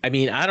I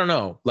mean, I don't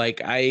know.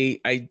 You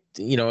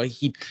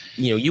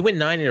win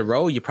 9 in a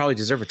row, you probably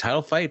deserve a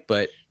title fight,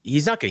 but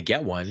he's not going to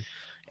get one.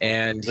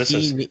 And this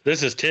is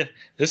 10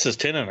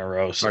 in a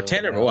row. So, or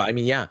 10 in a row. I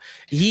mean, yeah,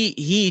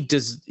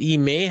 he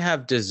may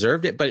have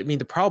deserved it, but I mean,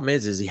 the problem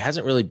is he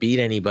hasn't really beat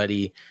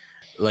anybody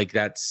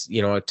that's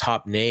a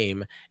top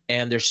name.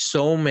 And there's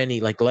so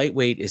many,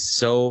 lightweight is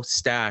so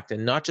stacked,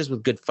 and not just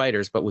with good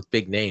fighters, but with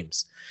big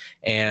names.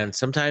 And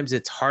sometimes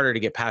it's harder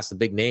to get past the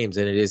big names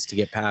than it is to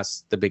get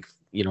past the big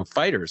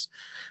fighters.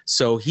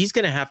 So he's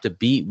going to have to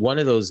beat one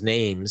of those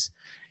names,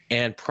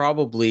 and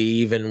probably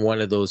even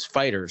one of those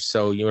fighters.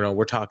 So,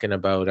 we're talking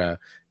about a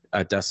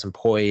Dustin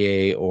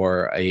Poirier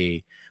or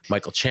a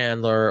Michael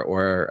Chandler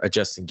or a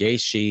Justin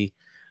Gaethje.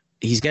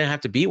 He's going to have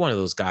to beat one of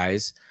those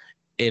guys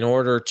in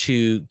order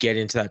to get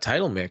into that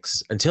title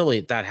mix. Until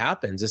that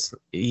happens,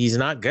 he's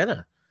not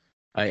gonna.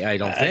 I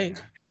don't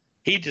think.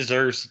 He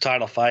deserves the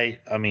title fight.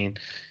 I mean,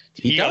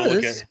 he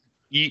does.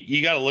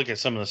 You got to look at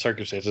some of the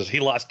circumstances.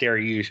 He lost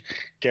Dariush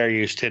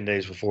 10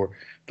 days before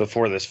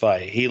this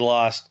fight. He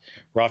lost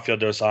Rafael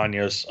dos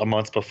Anjos a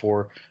month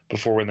before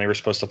when they were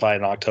supposed to fight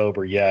in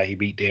October. Yeah, he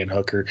beat Dan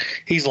Hooker.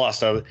 He's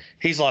lost other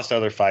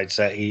fights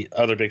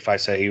other big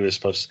fights that he was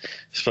supposed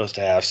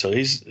to have. So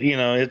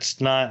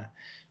it's not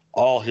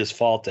all his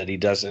fault that he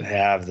doesn't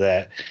have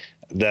that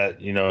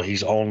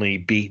he's only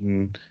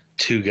beaten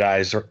 2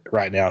 guys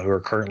right now who are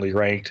currently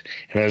ranked,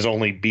 and has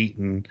only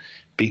beaten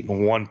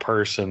one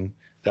person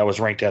that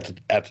was ranked at the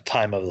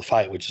time of the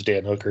fight, which is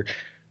Dan Hooker.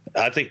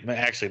 I think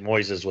actually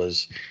Moises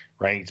was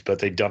ranked, but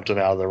they dumped him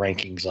out of the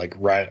rankings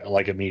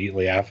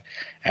immediately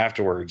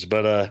afterwards.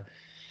 But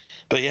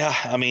yeah,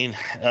 I mean,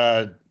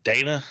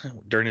 Dana,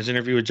 during his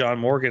interview with John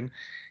Morgan,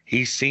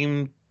 he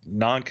seemed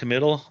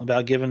non-committal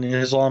about giving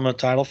Islam a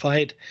title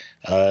fight.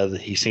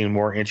 He seemed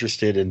more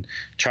interested in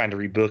trying to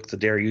rebook the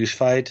Dariush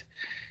fight.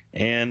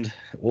 And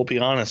we'll be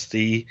honest,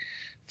 the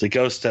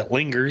ghost that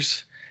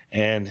lingers,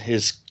 and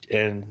his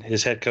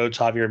head coach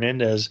Javier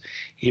Mendez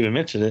even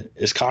mentioned it,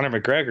 is Conor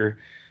McGregor.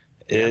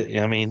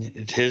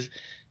 His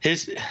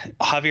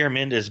Javier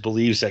Mendez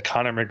believes that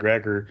Conor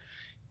McGregor,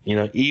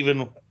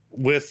 even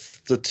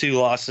with the 2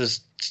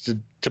 losses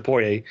to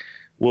Poirier,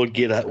 we'll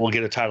get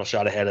a title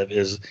shot ahead of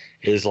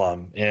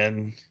Islam.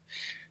 And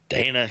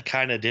Dana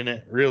kind of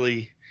didn't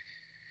really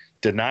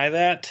deny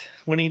that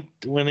when it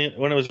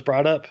was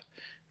brought up.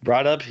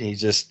 They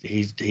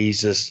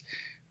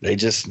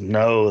just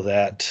know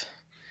that.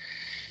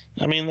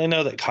 I mean, they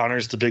know that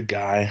Conor's the big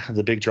guy,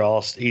 the big draw.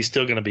 He's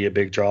still going to be a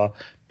big draw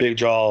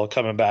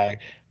coming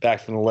back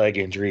from the leg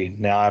injury.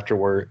 Now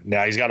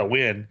he's got to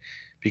win,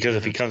 because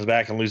if he comes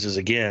back and loses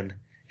again,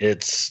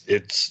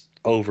 it's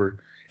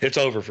over. It's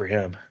over for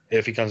him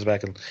if he comes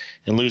back and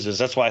loses.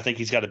 That's why I think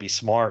he's got to be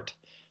smart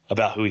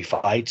about who he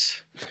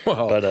fights.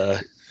 Well,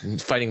 but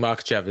fighting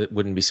Makhachev, it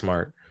wouldn't be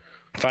smart.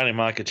 Fighting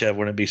Makhachev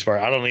wouldn't be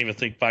smart. I don't even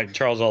think fighting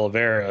Charles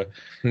Oliveira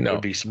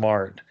would be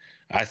smart.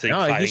 I think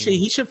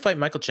he should fight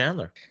Michael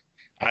Chandler.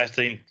 I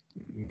think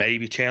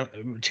maybe Chandler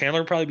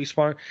would probably be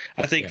smart.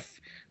 I think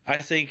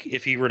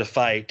if he were to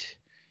fight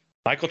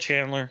Michael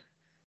Chandler,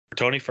 or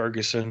Tony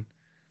Ferguson,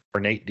 or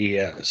Nate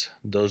Diaz,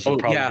 those would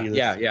probably be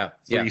the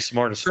three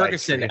smartest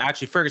Ferguson, fights.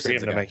 Actually,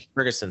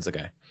 Ferguson's the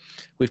guy.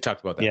 We've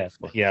talked about that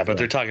before. Yeah, but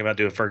they're talking about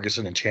doing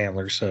Ferguson and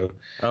Chandler, so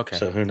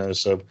who knows?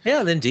 So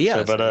then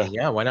Diaz.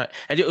 Why not?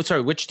 And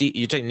sorry,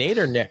 you take Nate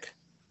or Nick?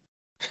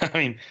 I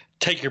mean,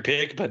 take your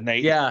pick, but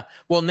Nate. Yeah.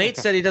 Well, Nate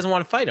said he doesn't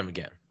want to fight him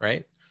again,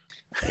 right?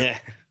 Yeah.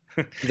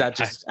 He's not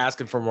just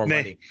asking for more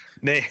money.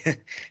 Nate,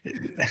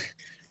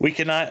 we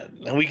cannot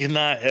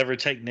ever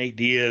take Nate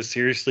Diaz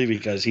seriously,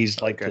 because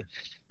he's like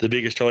the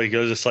biggest troll. He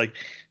goes, it's like,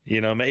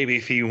 maybe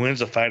if he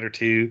wins a fight or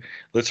two,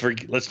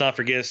 let's not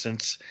forget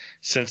since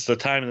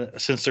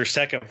their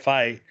second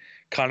fight,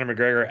 Conor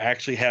McGregor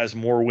actually has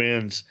more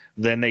wins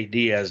than Nate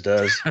Diaz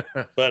does.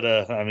 But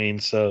I mean,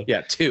 so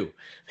 2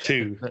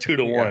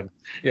 to 1.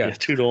 Yeah,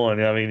 2 to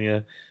 1. I mean, yeah.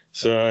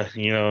 So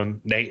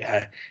Nate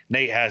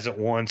hasn't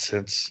won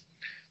since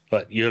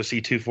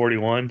UFC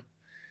 241.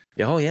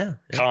 Oh yeah.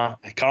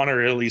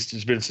 Conor at least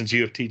has been since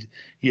UFC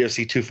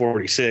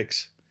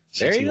 246.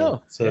 There you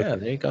go. So,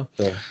 there you go.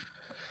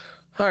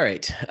 All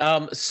right.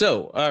 All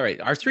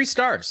right. Our 3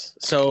 stars.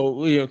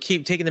 So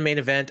keep taking the main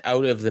event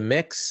out of the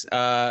mix.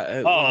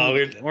 I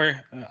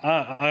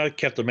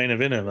kept the main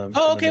event in them.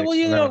 Oh, okay.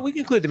 Well, we can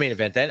include the main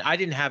event then. I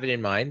didn't have it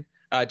in mind,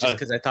 just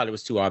because I thought it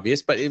was too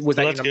obvious. But was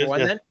that your number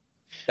one then?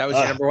 That was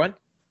your number one?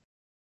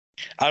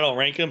 I don't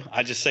rank them.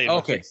 I just say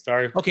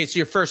star. Okay, so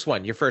your first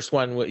one's a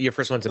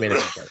main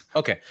event.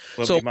 Okay,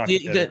 so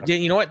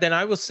you know what? Then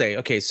I will say,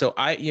 okay, so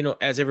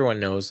as everyone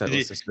knows that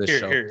listens to this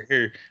show.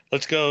 Here,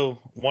 let's go.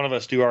 One of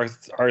us do our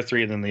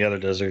 3, and then the other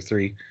does their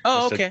 3.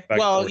 Oh, okay.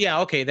 Well,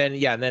 okay, then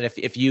and then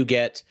if you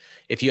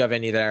have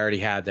any that I already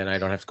had, then I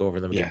don't have to go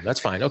over them again. That's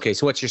fine. Okay,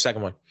 so what's your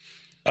second one?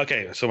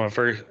 Okay, so my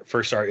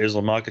first star is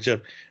Islam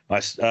Makhachev.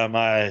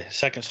 My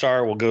second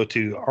star will go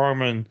to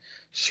Arman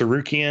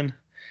Tsarukyan.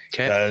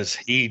 Because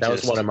that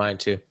was one of mine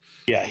too.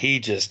 Yeah, he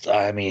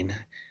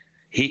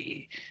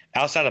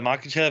outside of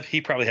Makhachev, he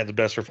probably had the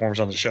best performance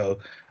on the show.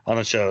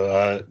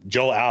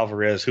 Joel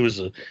Alvarez, who was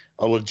a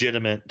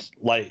legitimate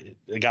a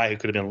guy who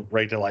could have been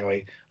ranked at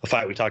lightweight, a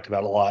fight we talked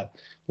about a lot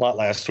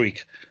last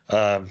week.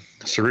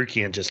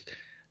 Tsarukyan just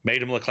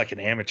made him look like an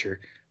amateur,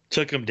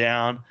 took him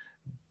down,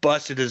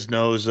 busted his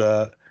nose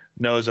up.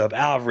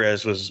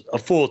 Alvarez was a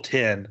full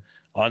 10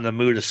 on the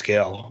Muda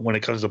scale when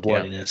it comes to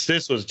bloodiness.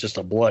 This was just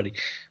a bloody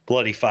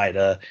fight.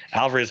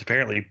 Alvarez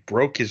apparently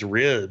broke his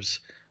ribs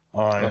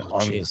on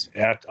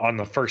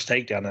the first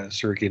takedown of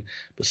Tsarukyan,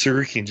 but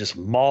Tsarukyan just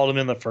mauled him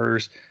in the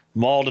first,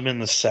 mauled him in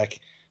the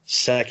second,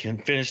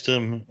 finished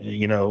him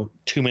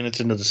 2 minutes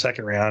into the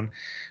second round.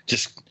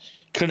 Just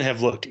couldn't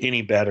have looked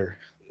any better.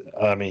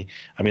 I mean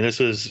this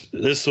was a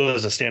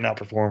standout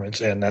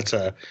performance, and that's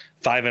a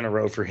 5 in a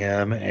row for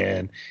him.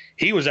 And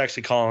he was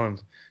actually calling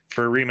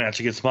for a rematch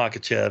against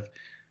Makhachev.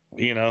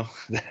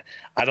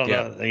 I don't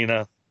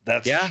know.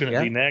 That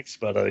shouldn't be next,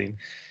 but I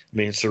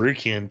mean,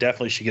 Tsarukyan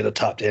definitely should get a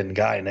top 10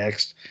 guy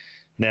next.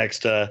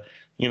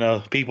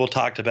 People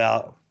talked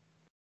about.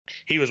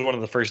 He was one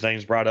of the first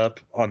names brought up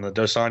on the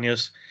Dos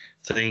Anjos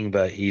thing,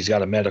 but he's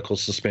got a medical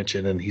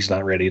suspension and he's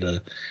not going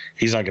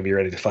to be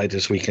ready to fight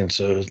this weekend.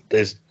 So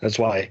that's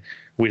why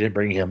we didn't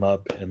bring him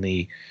up in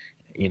the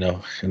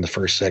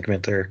first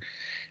segment there.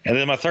 And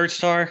then my third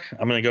star,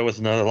 I'm going to go with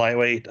another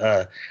lightweight,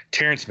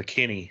 Terrence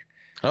McKinney.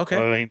 Okay.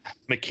 I mean,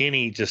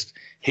 McKinney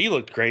he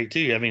looked great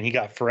too. I mean, he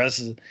got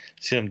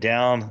him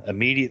down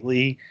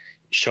immediately,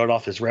 showed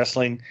off his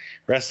wrestling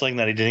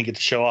that he didn't get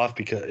to show off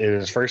because in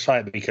his first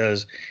fight,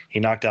 because he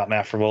knocked out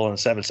Matt Frevola in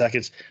 7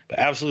 seconds, but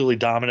absolutely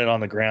dominant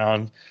on the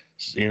ground,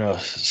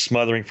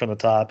 smothering from the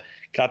top,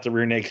 got the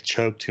rear naked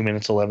choke 2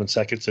 minutes, 11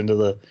 seconds into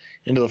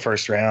the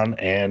first round.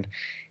 And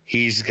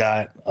he's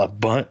got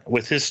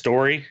with his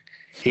story.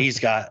 He's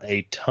got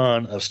a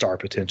ton of star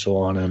potential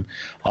on him,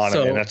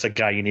 and that's a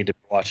guy you need to be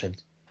watching.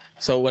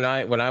 So when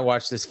I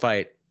watched this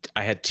fight,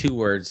 I had 2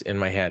 words in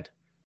my head.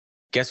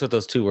 Guess what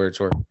those 2 words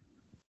were?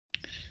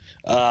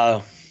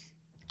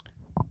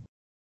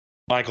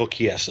 Michael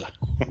Chiesa.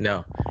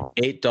 No,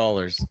 $8.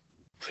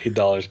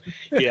 $8.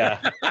 Yeah.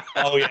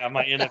 Oh yeah,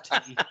 my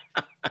NFT.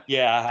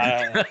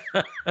 Yeah,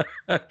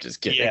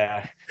 Just kidding.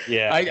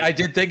 yeah. I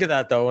did think of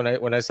that though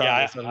when I saw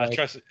this. I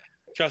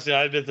trust me.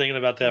 I've been thinking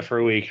about that for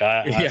a week.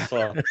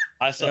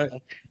 I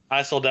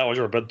sold that one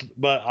short,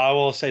 but I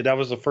will say that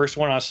was the first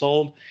one I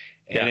sold,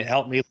 and it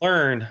helped me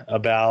learn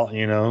about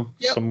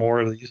some more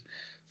of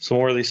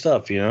these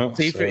stuff. See,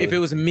 if it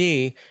was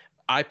me,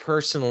 I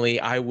personally,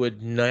 I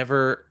would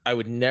never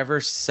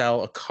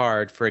sell a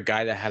card for a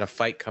guy that had a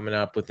fight coming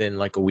up within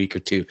like a week or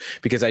two,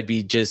 because I'd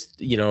be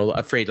just,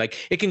 afraid.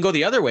 Like, it can go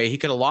the other way. He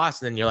could have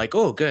lost, and then you're like,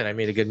 oh, good, I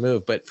made a good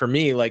move. But for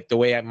me, like the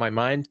way my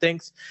mind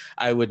thinks,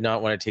 I would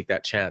not want to take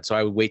that chance. So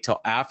I would wait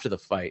till after the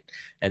fight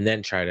and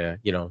then try to,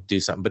 do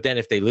something. But then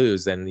if they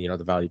lose, then,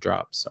 the value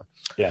drops. So,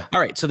 yeah.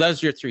 All right. So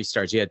those are your 3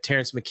 stars. You had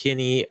Terrence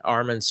McKinney,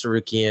 Arman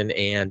Tsarukyan,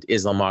 and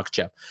Islam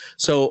Makhachev.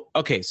 So,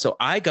 okay. So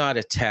I got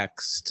a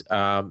text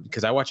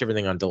because I watch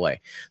everything on delay.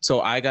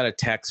 So I got a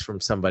text from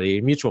somebody,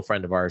 a mutual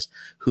friend of ours,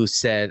 who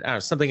said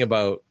something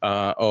about,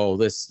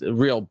 this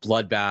real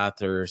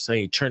bloodbath, or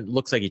something.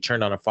 Looks like he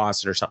turned on a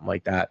faucet or something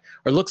like that,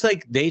 or looks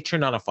like they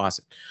turned on a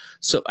faucet.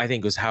 So I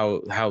think was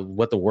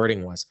what the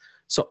wording was.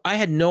 So I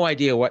had no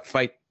idea what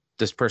fight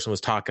this person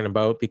was talking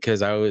about,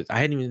 because I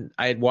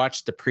had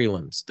watched the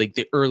prelims, like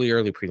the early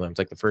prelims,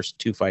 like the first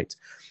 2 fights.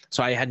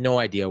 So I had no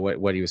idea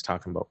what he was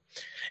talking about.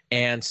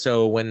 And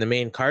so when the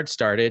main card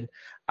started,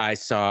 I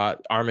saw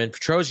Armen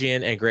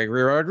Petrosyan and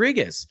Gregory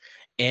Rodriguez.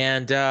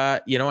 And,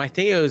 I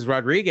think it was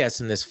Rodriguez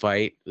in this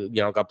fight,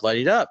 got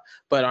bloodied up.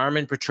 But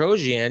Armen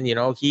Petrosyan,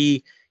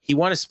 he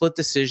won a split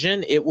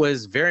decision. It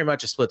was very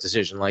much a split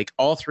decision. Like,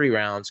 all 3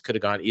 rounds could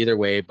have gone either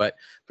way, but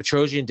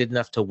Petrosyan did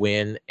enough to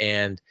win.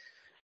 And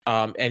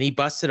he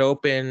busted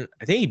open.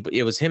 I think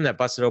it was him that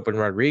busted open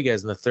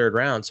Rodriguez in the 3rd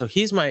round. So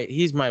he's my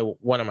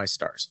one of my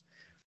stars.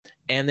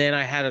 And then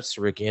I had a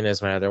Tsarukyan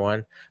as my other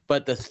one.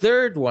 But the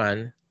 3rd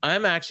one,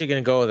 I'm actually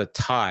going to go with a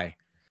tie,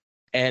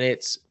 and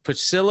it's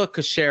Priscilla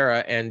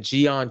Cachoeira and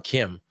Ji-yeon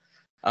Kim.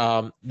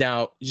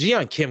 Now,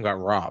 Ji-yeon Kim got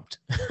robbed.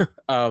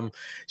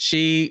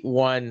 She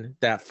won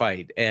that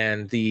fight,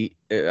 and the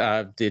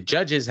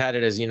judges had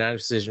it as a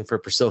unanimous decision for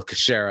Priscilla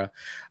Cachoeira.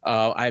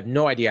 I have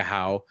no idea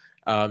how.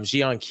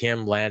 Ji-yeon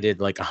Kim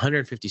landed like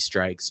 150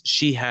 strikes.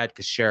 She had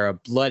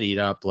Cachoeira bloodied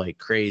up like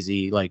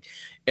crazy, like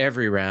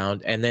every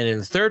round. And then in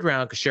the 3rd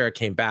round, Cachoeira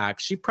came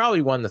back. She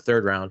probably won the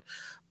 3rd round,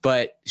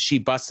 but she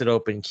busted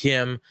open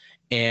Kim.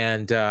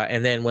 And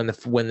then when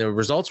the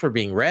results were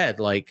being read,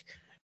 like,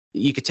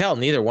 you could tell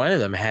neither one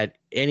of them had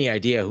any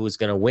idea who was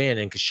going to win.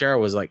 And Cachoeira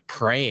was like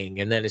praying.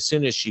 And then as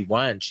soon as she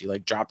won, she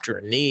like dropped to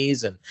her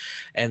knees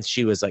and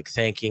she was like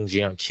thanking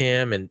Ji-yeon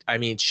Kim. And I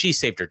mean, she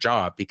saved her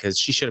job, because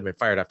she should have been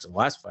fired after the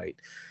last fight.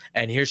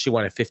 And here she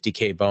won a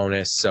 $50K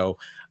bonus. So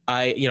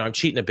I'm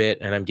cheating a bit,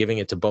 and I'm giving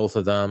it to both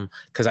of them,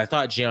 because I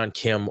thought Ji-yeon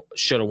Kim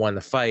should have won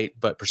the fight,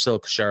 but Priscilla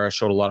Cachoeira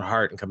showed a lot of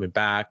heart in coming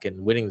back and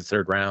winning the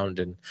 3rd round.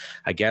 And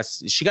I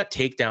guess she got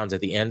takedowns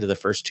at the end of the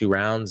first 2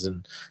 rounds,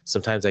 and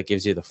sometimes that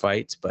gives you the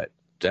fights. But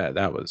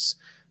that was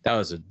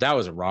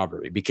a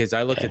robbery, because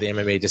I looked at the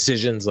MMA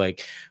decisions.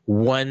 Like,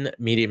 one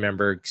media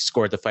member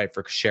scored the fight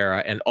for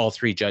Cachoeira, and all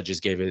 3 judges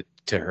gave it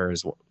to her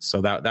as well. So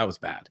that was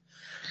bad.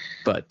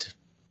 But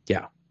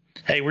yeah.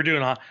 Hey, we're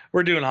doing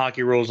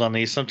hockey rules on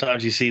these.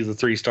 Sometimes you see the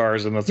 3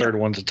 stars and the 3rd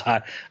one's a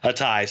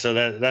tie. So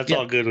that's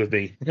all good with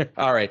me.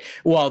 All right.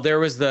 Well, there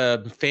was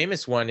the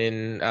famous one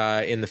in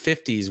the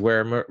 50s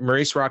where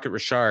Maurice Rocket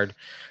Richard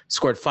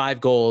scored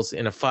 5 goals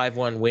in a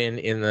 5-1 win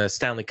in the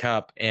Stanley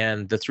Cup,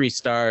 and the 3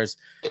 stars,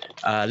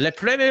 le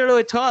premier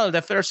étoile,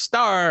 the 1st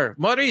star,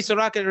 Maurice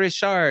Rocket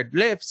Richard,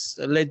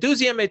 le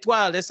deuxième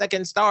étoile, the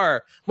 2nd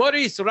star,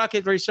 Maurice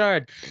Rocket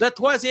Richard, le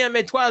troisième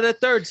étoile, the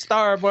 3rd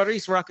star,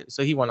 Maurice Rocket.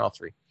 So he won all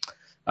 3.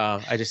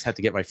 I just had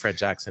to get my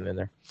French accent in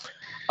there.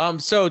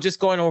 So just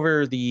going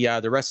over the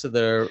rest of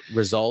the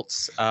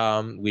results,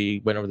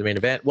 we went over the main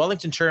event.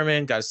 Wellington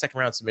Sherman got a 2nd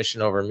round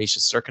submission over Misha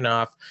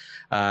Serkinov.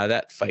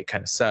 That fight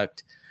kind of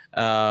sucked.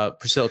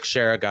 Priscilla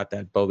Cachoeira got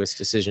that bogus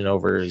decision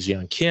over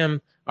Ji-yeon Kim.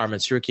 Armen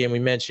Tsarukyan, we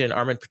mentioned.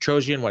 Armen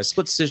Petrosyan won a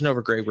split decision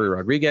over Gregory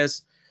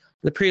Rodriguez.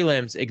 The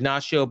prelims,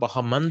 Ignacio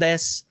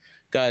Bahamondes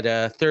got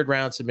a 3rd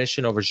round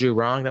submission over Zhu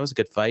Rong. That was a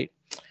good fight.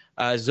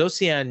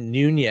 Zosian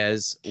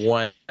Nunez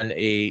won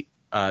a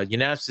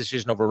unanimous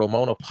decision over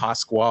Ramona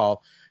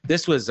Pascual.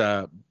 This was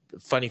a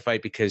funny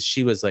fight because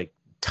she was like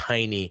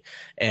tiny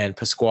and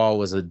Pascual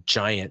was a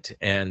giant,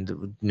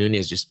 and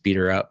Nunez just beat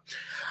her up.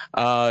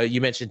 You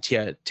mentioned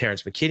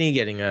Terrence McKinney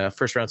getting a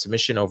 1st round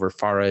submission over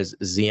Fares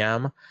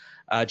Ziam.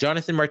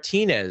 Jonathan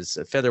Martinez,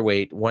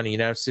 featherweight, won a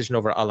unanimous decision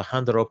over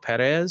Alejandro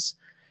Perez.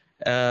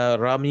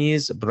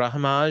 Ramiz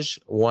Brahimaj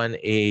won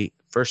a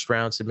 1st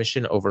round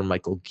submission over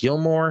Michael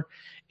Gilmore.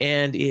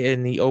 And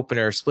in the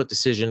opener, split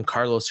decision,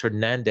 Carlos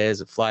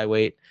Hernandez at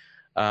flyweight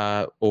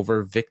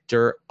over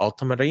Victor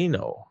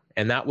Altamirano.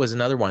 And that was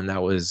another one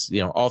that was,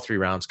 all 3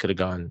 rounds could have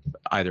gone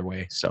either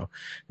way. So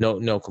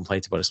no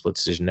complaints about a split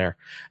decision there.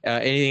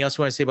 Anything else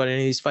you want to say about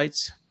any of these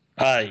fights?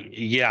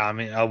 Yeah, I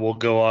mean, I will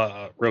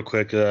go real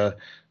quick.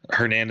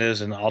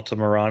 Hernandez and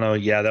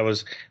Altamirano. Yeah, that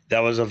was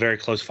a very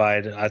close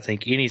fight. I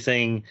think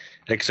anything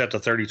except a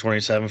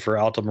 30-27 for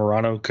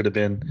Altamirano could have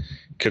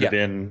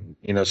been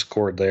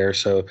scored there.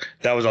 So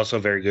that was also a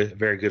very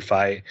good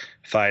fight.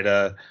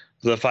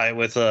 The fight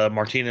with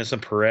Martinez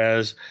and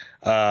Perez.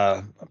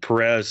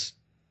 Perez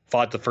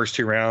fought the first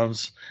 2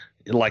 rounds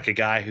like a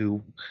guy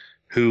who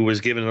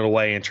was giving it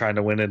away and trying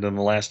to win it in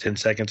the last 10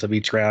 seconds of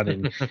each round,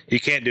 and he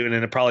can't do it,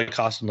 and it probably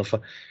cost him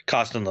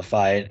the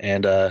fight.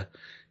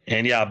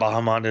 And yeah,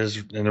 Bahamondes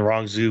and the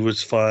Rong Zhu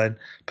was fun.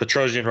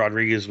 Petrosian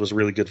Rodriguez was a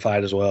really good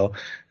fight as well.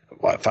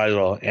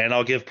 And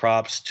I'll give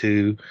props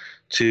to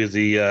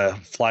the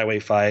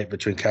flyweight fight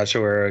between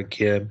Cachoeira and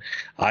Kim.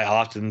 I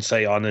often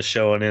say on this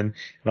show and in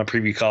my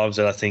preview columns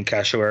that I think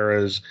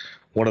Cachoeira is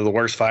one of the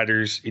worst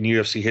fighters in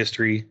UFC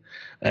history.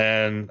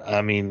 And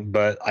I mean,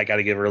 but I got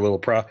to give her a little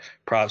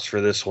props for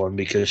this one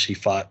because she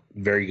fought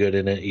very good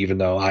in it, even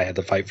though I had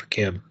to fight for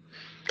Kim.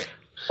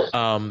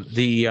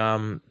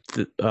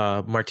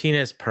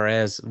 Martinez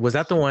Perez, was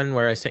that the one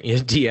where I sent you a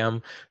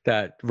DM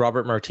that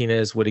Robert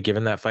Martinez would have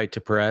given that fight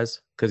to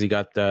Perez because he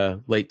got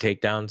the late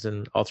takedowns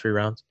in all 3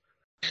 rounds?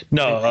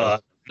 No,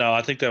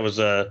 I think that was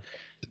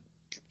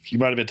you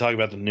might have been talking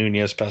about the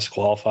Nunez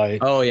Pascual fight.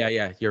 Oh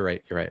yeah, you're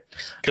right.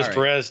 Because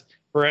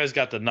Perez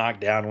got the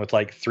knockdown with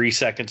like 3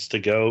 seconds to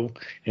go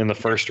in the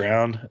first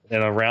round,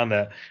 and a round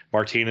that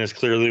Martinez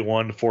clearly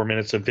won 4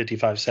 minutes and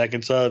 55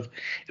 seconds of.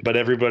 But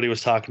everybody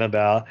was talking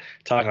about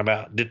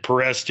did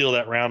Perez steal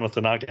that round with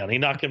the knockdown? He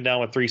knocked him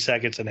down with 3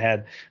 seconds and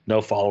had no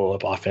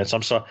follow-up offense.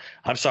 I'm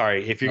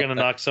sorry. If you're going to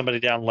knock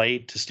somebody down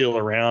late to steal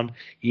a round,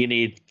 you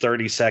need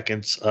 30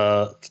 seconds,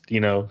 20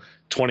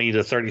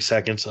 to 30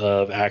 seconds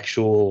of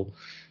actual,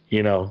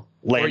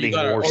 landing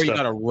or you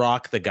gotta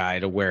rock the guy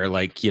to where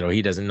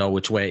he doesn't know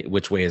which way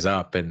is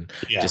up and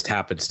just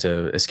happens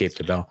to escape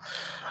the bell.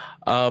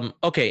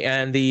 Okay,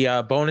 and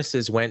the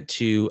bonuses went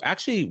to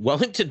actually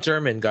Wellington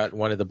Turman got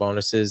one of the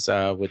bonuses,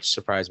 which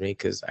surprised me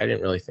because I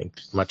didn't really think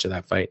much of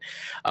that fight.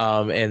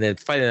 And then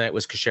fight of the night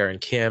was Kasher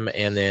and Kim,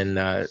 and then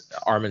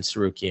Arman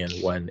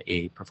Sarukian won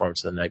a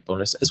performance of the night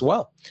bonus as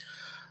well.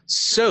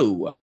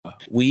 So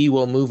we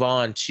will move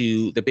on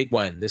to the big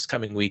one this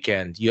coming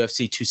weekend,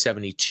 UFC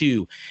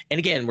 272. And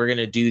again, we're going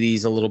to do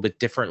these a little bit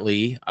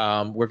differently.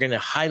 We're going to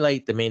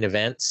highlight the main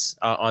events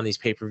on these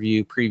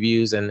pay-per-view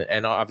previews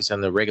and obviously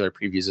on the regular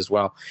previews as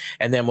well.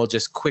 And then we'll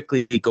just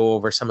quickly go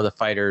over some of the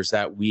fighters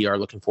that we are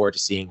looking forward to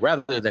seeing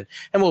and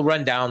we'll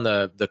run down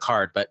the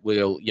card, but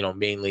we'll,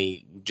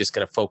 mainly just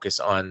going to focus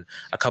on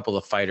a couple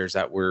of fighters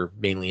that we're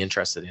mainly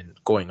interested in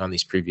going on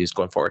these previews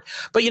going forward.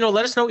 But,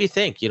 let us know what you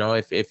think.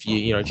 If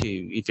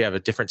you have a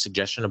different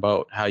suggestion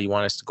about how you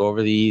want us to go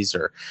over these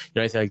or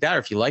anything like that, or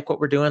if you like what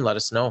we're doing, let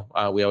us know.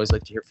 We always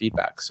like to hear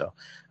feedback. So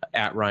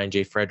at Ryan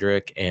J.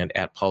 Frederick and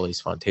at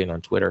Paulies Fontaine on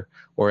Twitter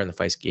or in the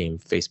Fight Game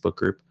Facebook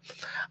group.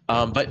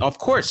 But of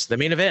course, the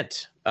main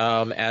event,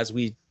 as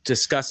we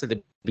discussed at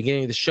the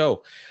beginning of the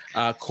show,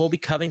 Colby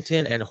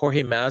Covington and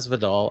Jorge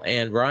Masvidal.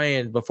 And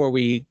Ryan, before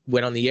we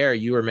went on the air,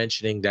 you were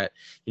mentioning that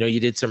you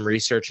did some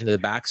research into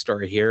the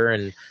backstory here,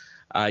 and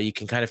you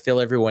can kind of fill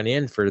everyone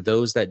in for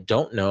those that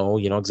don't know,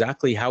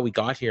 exactly how we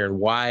got here and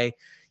why,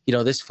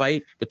 this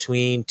fight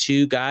between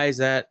 2 guys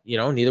that,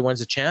 neither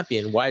one's a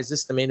champion. Why is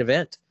this the main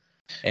event?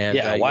 And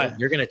why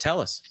you're going to tell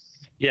us.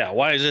 Yeah.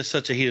 Why is this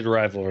such a heated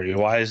rivalry?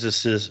 Why is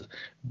this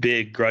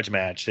big grudge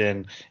match?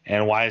 And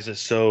why is it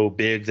so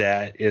big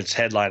that it's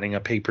headlining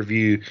a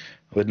pay-per-view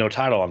with no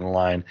title on the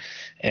line?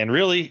 And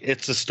really,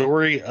 it's a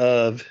story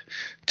of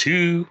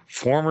 2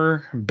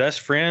 former best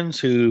friends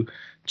who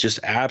just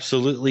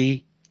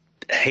absolutely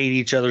hate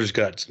each other's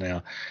guts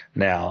now.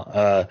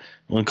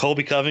 When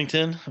Colby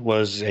Covington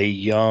was a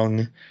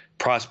young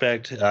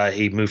prospect,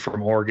 he moved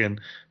from Oregon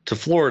to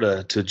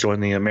Florida to join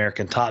the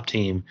American Top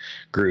Team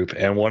group.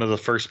 And one of the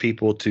first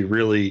people to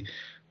really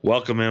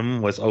welcome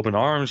him with open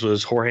arms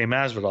was Jorge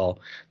Masvidal.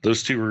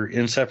 Those 2 were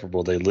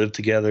inseparable. They lived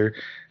together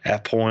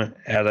at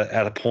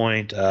a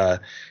point.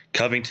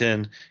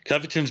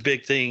 Covington's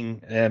big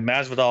thing, and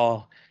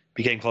Masvidal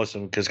became close to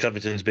him because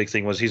Covington's big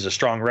thing was he's a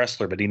strong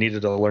wrestler, but he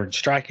needed to learn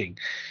striking.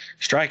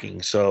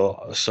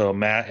 So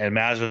Matt and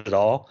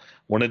Masvidal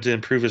wanted to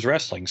improve his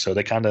wrestling, so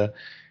they kind of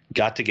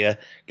got together,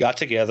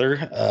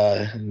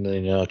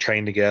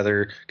 trained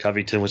together.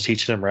 Covington was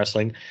teaching them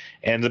wrestling,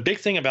 and the big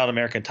thing about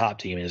American Top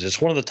Team is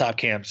it's one of the top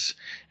camps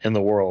in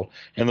the world,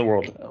 and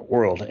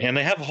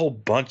they have a whole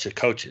bunch of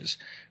coaches,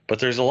 but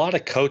there's a lot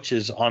of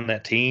coaches on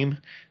that team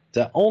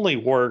that only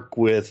work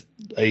with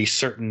a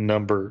certain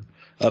number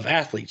of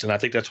athletes, and I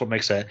think that's what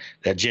makes that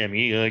gym.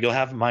 You'll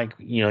have Mike,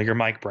 your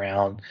Mike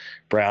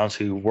Browns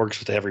who works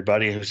with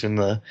everybody, who's in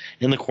the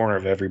corner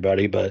of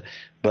everybody. But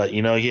so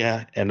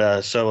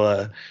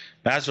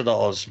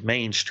Masvidal's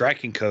main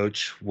striking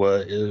coach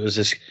was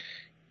this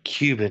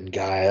Cuban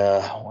guy.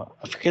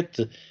 I forget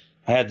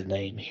I had the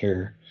name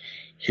here,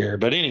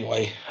 but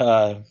anyway,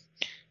 so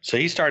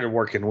he started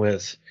working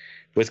with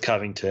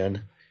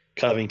Covington,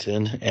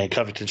 and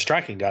Covington's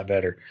striking got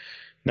better.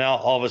 Now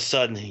all of a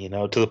sudden,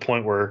 to the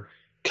point where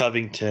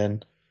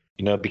Covington,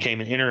 became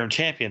an interim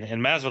champion,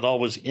 and Masvidal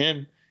was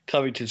in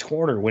Covington's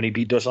corner when he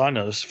beat Dos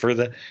Anjos for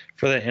the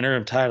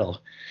interim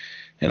title.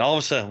 And all of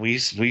a sudden,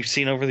 we've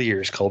seen over the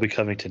years Colby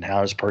Covington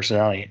how his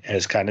personality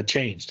has kind of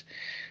changed.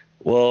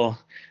 Well,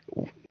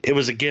 it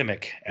was a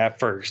gimmick at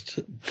first,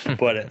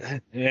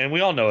 but and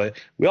we all know it.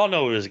 We all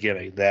know it was a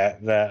gimmick. That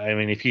I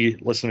mean, if you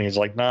listen to me, it's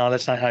like, no,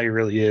 that's not how he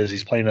really is.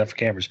 He's playing that for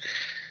cameras.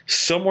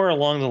 Somewhere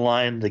along the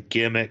line, the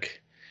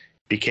gimmick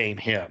became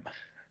him.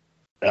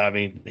 I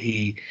mean,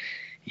 he,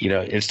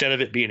 instead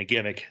of it being a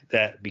gimmick,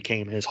 that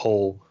became his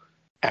whole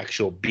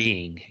actual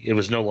being. It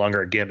was no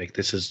longer a gimmick.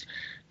 This is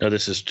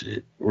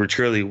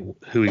truly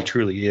who he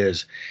truly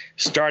is.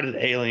 Started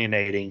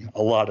alienating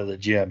a lot of the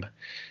gym.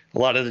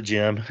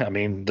 I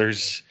mean,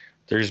 there's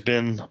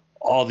been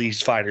all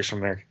these fighters from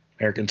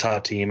American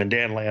Top Team, and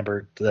Dan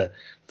Lambert, the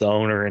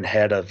owner and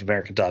head of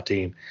American Top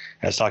Team,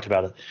 has talked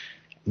about it.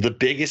 The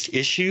biggest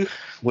issue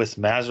with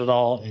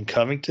Masvidal and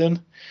Covington,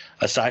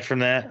 aside from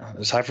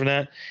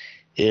that,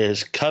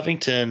 is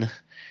Covington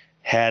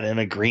had an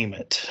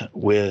agreement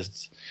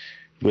with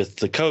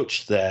the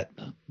coach that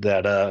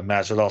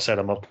Masvidal set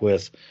him up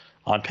with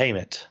on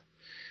payment.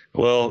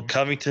 Well,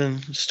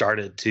 Covington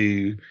started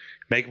to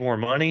make more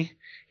money,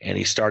 and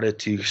he started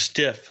to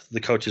stiff the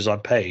coaches on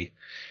pay.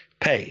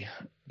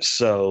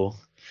 So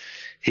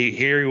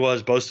he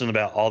was boasting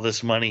about all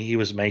this money he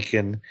was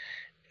making,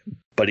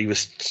 but he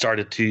was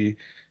started to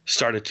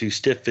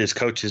stiff his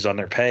coaches on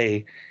their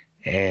pay,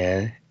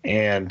 and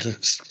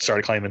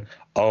started claiming,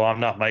 oh, I'm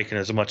not making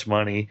as much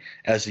money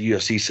as the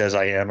UFC says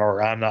I am,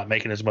 or I'm not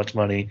making as much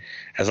money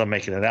as I'm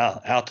making it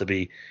out to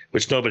be,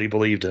 which nobody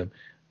believed him.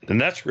 And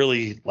that's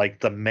really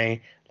like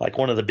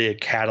one of the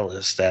big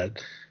catalysts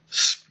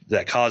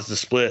that caused the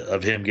split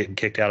of him getting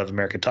kicked out of the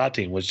American Top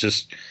Team, was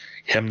just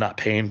him not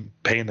paying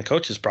the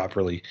coaches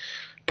properly.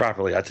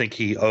 I think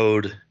he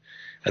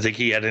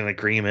had an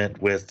agreement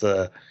with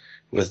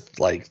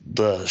like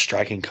the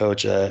striking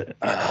coach.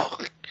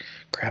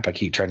 I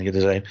keep trying to get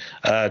his name,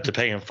 to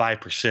pay him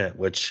 5%,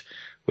 which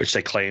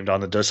they claimed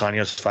on the Dos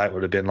Anjos fight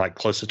would have been like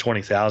close to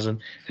 $20,000,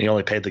 and he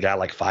only paid the guy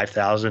like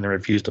 $5,000 and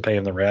refused to pay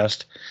him the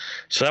rest.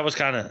 So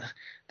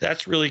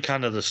that's really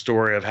kind of the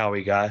story of how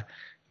he got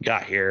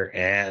here,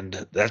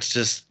 and that's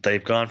just,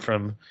 they've gone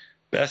from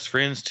best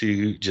friends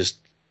to just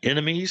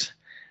enemies.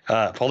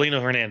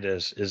 Paulino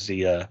Hernandez is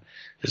the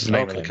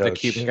name of the coach.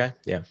 The Cuban guy,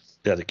 yeah,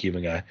 the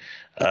Cuban guy.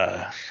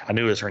 I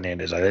knew it was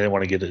Hernandez. I didn't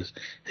want to get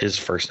his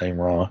first name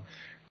wrong,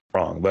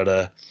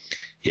 but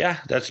yeah,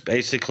 that's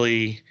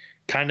basically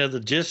kind of the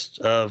gist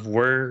of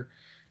where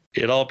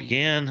it all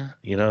began.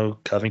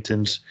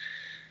 Covington's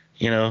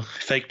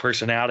fake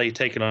personality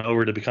taking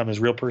over to become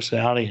his real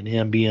personality, and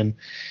him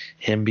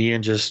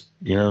being just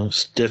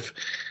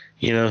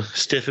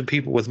stiffing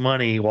people with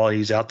money while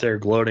he's out there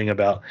gloating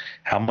about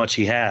how much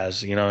he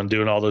has, and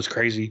doing all those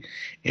crazy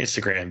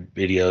Instagram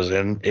videos.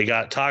 And it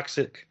got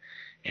toxic,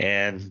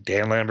 and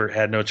Dan Lambert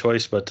had no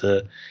choice but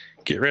to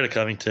get rid of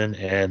Covington.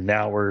 And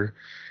now we're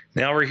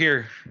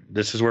here.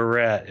 This is where we're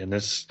at. And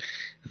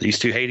these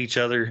two hate each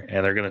other,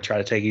 and they're going to try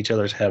to take each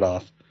other's head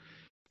off.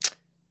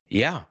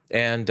 Yeah.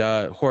 And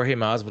Jorge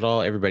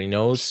Masvidal, everybody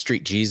knows,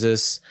 Street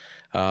Jesus,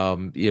 the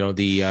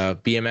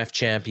BMF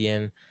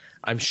champion.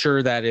 I'm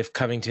sure that if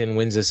Covington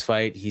wins this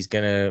fight, he's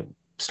going to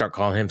start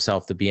calling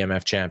himself the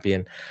BMF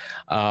champion.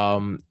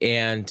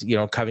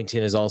 And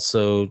Covington is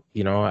also,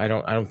 I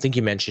don't think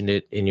you mentioned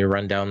it in your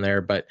rundown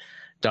there, but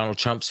Donald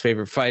Trump's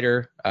favorite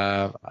fighter.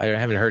 I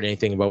haven't heard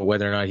anything about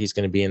whether or not he's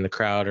going to be in the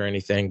crowd or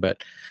anything,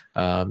 but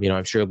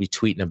I'm sure he'll be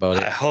tweeting about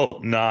it. I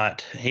hope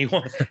not. He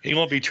won't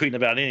be tweeting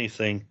about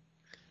anything.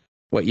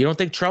 What, you don't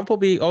think Trump will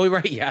be? Oh,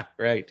 right. Yeah,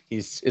 right.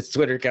 His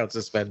Twitter account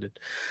suspended.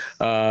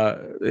 Well,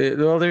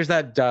 there's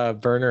that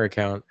burner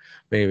account,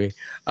 maybe.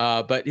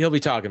 But he'll be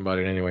talking about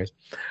it anyways.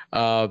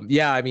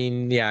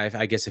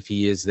 I guess if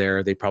he is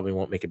there, they probably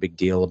won't make a big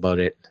deal about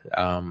it.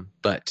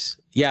 But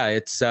yeah,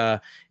 it's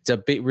a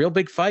real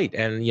big fight,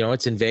 and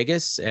it's in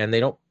Vegas, and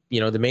they don't.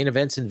 The main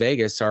events in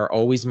Vegas are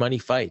always money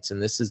fights,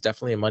 and this is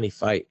definitely a money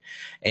fight.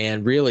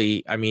 And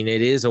really, I mean,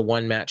 it is a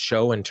one-match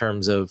show in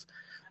terms of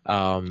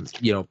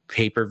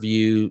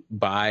pay-per-view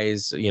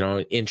buys,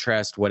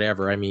 interest,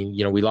 whatever. I mean,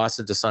 we lost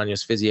the Dos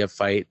Anjos Fiziev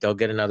fight. They'll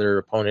get another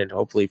opponent,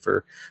 hopefully,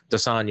 for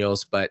Dos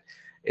Anjos, but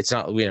it's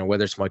not,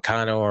 whether it's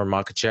Moicano or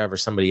Makhachev or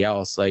somebody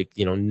else, like,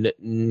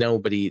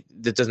 nobody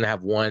that doesn't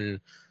have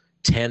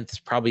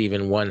 1/10, probably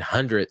even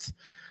 1/100th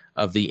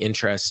of the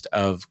interest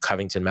of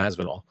Covington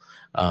Masvidal,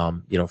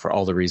 for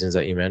all the reasons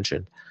that you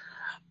mentioned.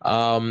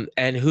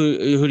 And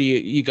who do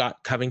you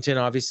got? Covington,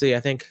 obviously, I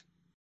think.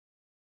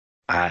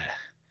 I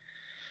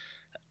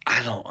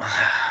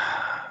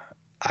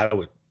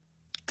would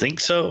think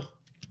so,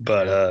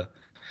 but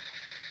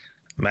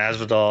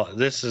Masvidal,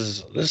 this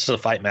is a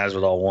fight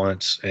Masvidal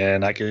wants,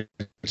 and I could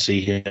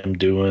see him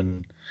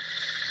doing,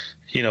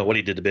 what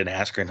he did to Ben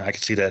Askren. I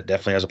could see that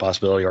definitely as a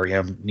possibility, or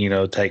him,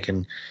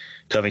 taking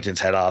Covington's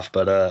head off.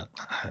 But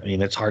I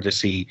mean, it's hard to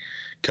see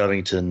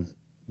Covington,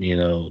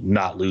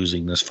 not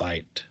losing this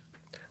fight.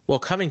 Well,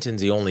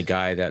 Covington's the only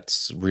guy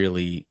that's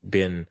really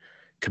been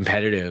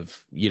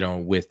competitive,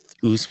 with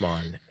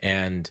Usman,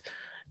 and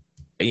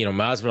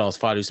Masvidal's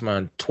fought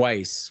Usman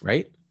twice,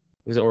 right?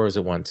 Or was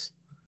it once?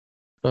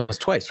 No, it was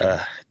twice,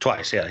 right?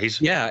 Twice, yeah. He's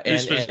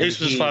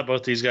fought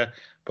both these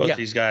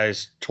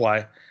guys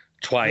twice.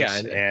 Yeah,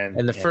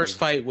 and the first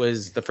fight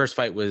was a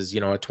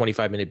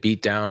 25-minute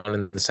beatdown,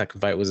 and the second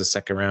fight was a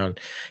second round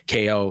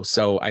KO.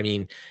 So I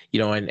mean,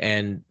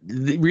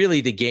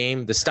 really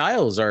the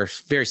styles are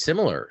very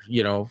similar.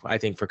 I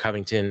think for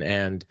Covington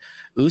and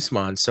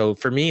Usman. So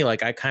for me,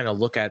 like, I kind of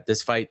look at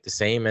this fight the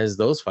same as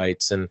those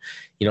fights, and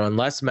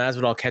unless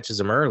Masvidal catches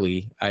him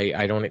early,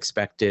 I don't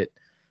expect it.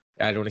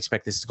 I don't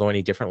expect this to go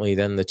any differently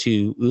than the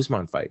two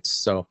Usman fights.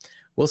 So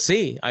we'll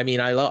see. I mean,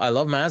 I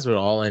love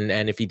Masvidal,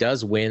 and if he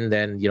does win,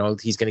 then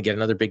he's going to get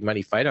another big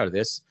money fight out of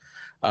this.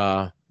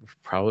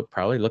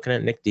 Probably looking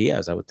at Nick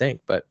Diaz, I would think.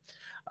 But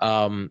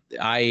I mean,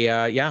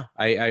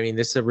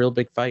 this is a real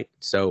big fight.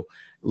 So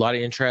a lot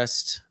of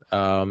interest.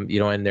 And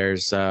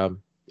there's there's an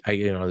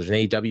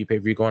AEW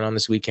pay-per-view going on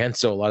this weekend.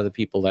 So a lot of the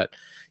people that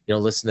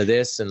listen to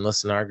this and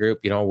listen to our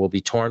group, will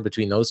be torn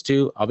between those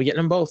two. I'll be getting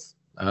them both.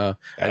 I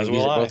think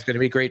these are both going to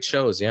be great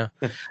shows. Yeah.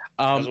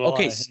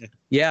 Okay.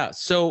 Yeah.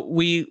 So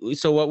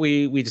what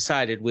we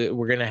decided,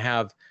 we're going to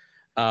have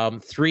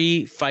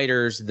three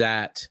fighters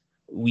or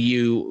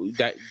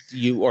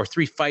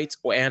three fights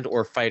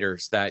or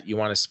fighters that you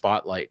want to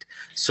spotlight.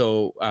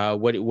 So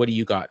what do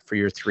you got for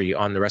your three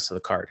on the rest of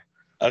the card?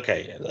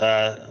 Okay.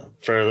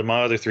 For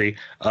my other three,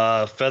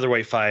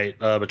 featherweight fight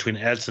between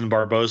Edson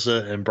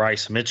Barboza and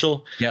Bryce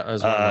Mitchell. Yeah. That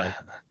was one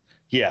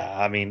Yeah,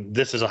 I mean,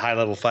 this is a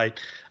high-level fight.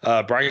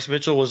 Bryce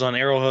Mitchell was on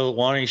Errol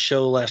Helwani's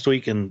show last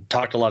week and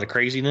talked a lot of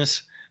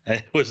craziness.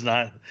 It was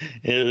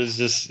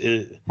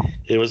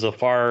a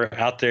far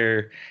out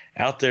there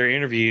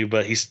interview,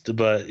 but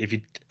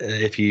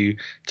if you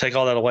take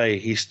all that away,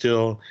 he's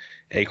still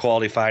a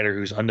quality fighter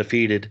who's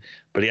undefeated,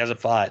 but he hasn't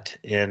fought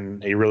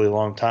in a really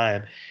long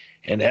time.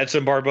 And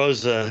Edson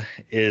Barboza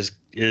is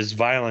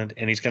violent,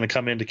 and he's going to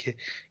come in to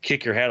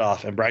kick your head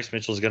off. And Bryce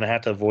Mitchell is going to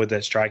have to avoid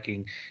that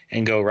striking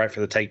and go right for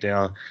the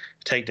takedowns.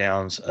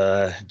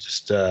 I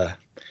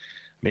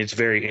mean, it's a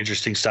very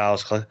interesting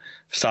styles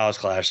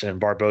clash, and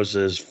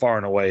Barboza is far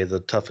and away the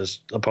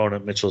toughest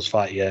opponent Mitchell's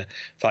fought yet.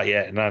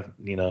 And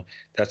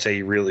that's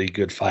a really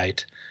good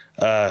fight.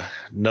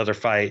 Another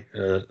fight,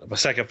 a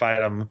second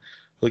fight I'm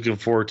looking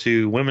forward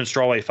to, women's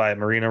strawweight fight,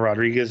 Marina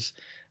Rodriguez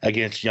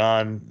against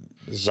Jan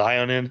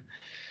Zionin.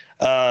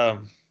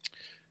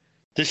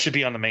 This should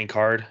be on the main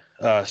card.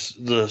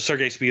 The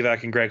Sergey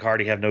Spivak and Greg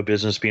Hardy have no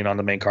business being on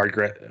the main card,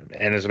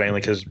 and it's mainly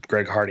because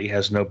Greg Hardy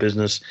has no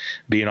business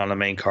being on the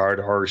main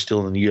card or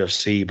still in the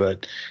UFC,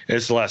 but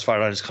it's the last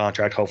fight on his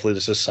contract. Hopefully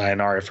this is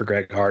sayonara for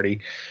Greg Hardy.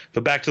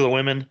 But back to the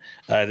women.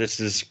 This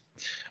is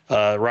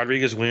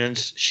Rodriguez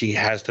wins. She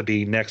has to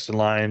be next in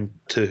line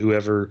to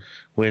whoever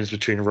wins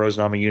between Rose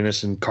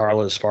Namajunas and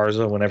Carla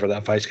Esparza whenever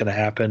that fight's going to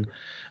happen.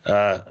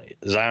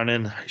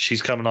 Zionin,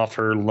 she's coming off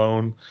her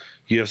lone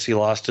UFC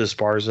loss to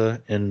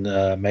Esparza in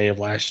May of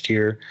last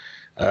year.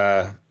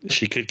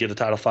 She could get a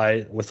title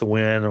fight with a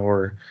win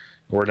or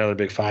another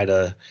big fight.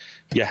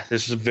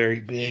 This is a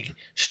very big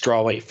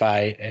strawweight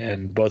fight,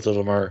 and both of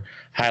them are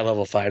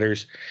high-level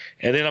fighters.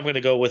 And then I'm going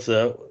to go with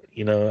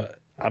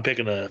I'm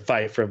picking a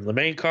fight from the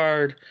main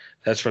card.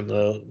 That's from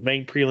the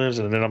main prelims.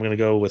 And then I'm going to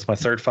go with my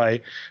third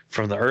fight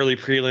from the early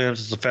prelims.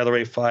 It's a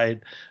featherweight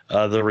fight.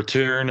 The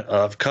return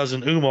of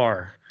cousin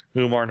Umar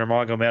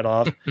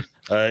Nurmagomedov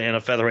in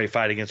a featherweight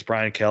fight against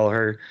Brian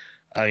Kelleher.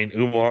 I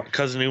mean,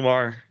 cousin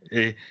Umar,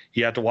 you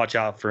have to watch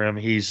out for him.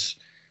 He's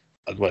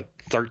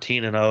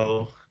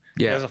 13-0.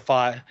 Yeah.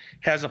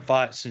 Hasn't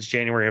fought since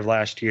January of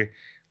last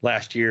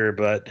year,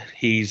 but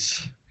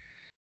he's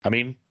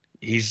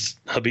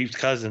Habib's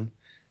cousin.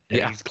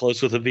 And he's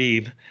close with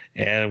Habib,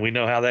 and we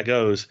know how that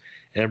goes.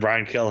 And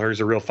Brian Kelleher is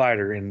a real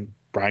fighter, and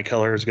Brian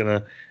Kelleher is going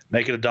to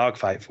make it a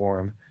dogfight for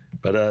him.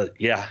 But,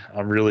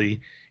 I'm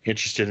really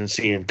interested in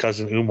seeing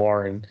cousin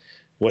Umar and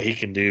what he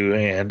can do,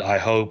 and I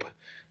hope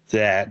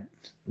that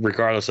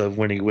regardless of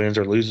when he wins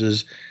or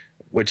loses,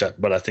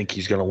 but I think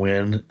he's going to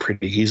win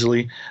pretty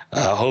easily,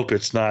 I hope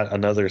it's not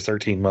another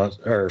 13 months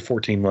or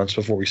 14 months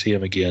before we see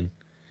him again.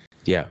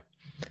 Yeah.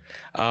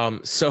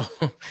 So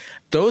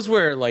those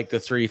were like the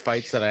three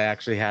fights that I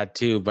actually had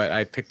too, but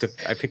I picked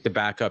the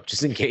backup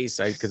just in case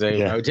I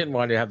didn't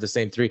want to have the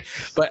same three.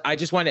 But I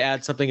just wanted to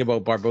add something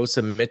about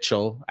Barboza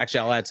Mitchell.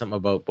 Actually, I'll add something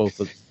about both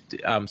of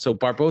so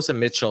Barboza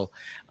Mitchell,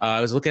 I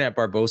was looking at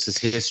Barboza's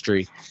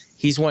history.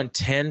 He's won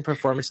 10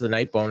 performance of the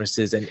night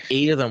bonuses, and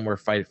 8 of them were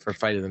fight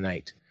of the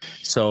night.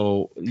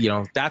 So,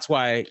 that's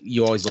why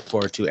you always look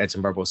forward to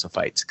Edson Barboza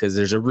fights, because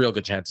there's a real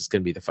good chance it's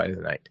going to be the fight of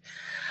the night.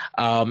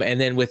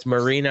 And then with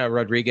Marina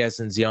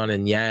Rodriguez and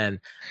Xiaonan Yan,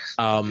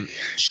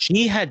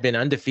 she had been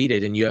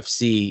undefeated in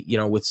UFC,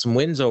 with some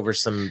wins over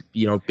some,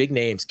 big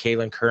names,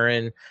 Kaylin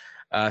Curran,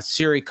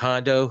 Siri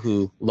Kondo,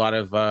 who a lot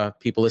of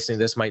people listening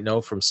to this might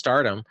know from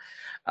Stardom,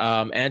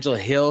 Angela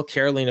Hill,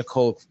 Karolina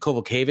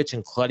Kovalevich,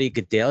 and Claudia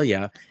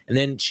Gadelha. And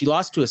then she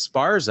lost to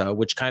Esparza,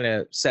 which kind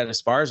of set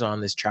Esparza on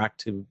this track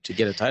to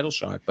get a title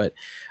shot. But,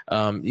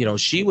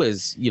 she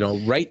was,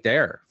 right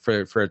there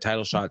for a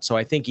title shot. So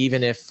I think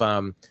even if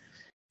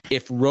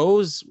if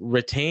Rose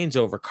retains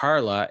over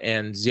Carla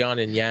and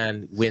Xian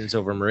Yan wins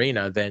over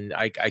Marina, then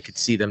I could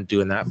see them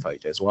doing that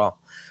fight as well.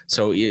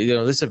 So,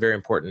 this is a very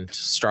important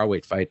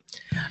strawweight fight.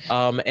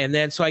 And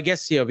then, so I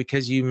guess,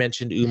 because you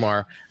mentioned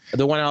Umar,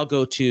 the one I'll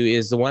go to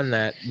is the one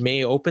that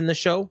may open the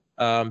show,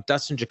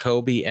 Dustin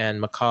Jacoby and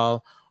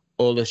Mikhail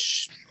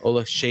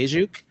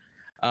Oleksiejczuk.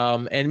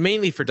 And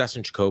mainly for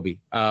Dustin Jacoby.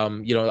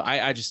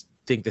 I just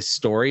think the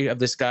story of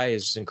this guy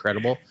is just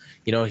incredible.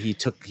 He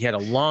had a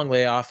long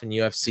layoff in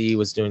UFC,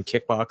 was doing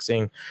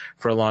kickboxing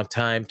for a long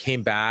time,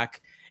 came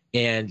back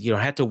and,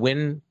 had to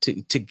win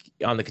to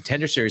on the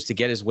Contender Series to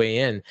get his way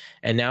in.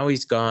 And now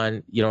he's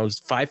gone,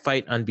 he's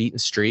 5-fight unbeaten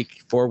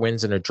streak, 4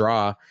 wins and a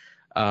draw.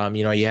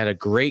 He had a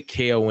great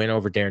KO win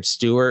over Darren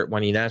Stewart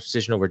when he unanimous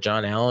decision over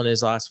John Allen in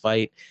his last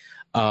fight.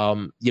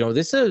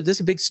 This is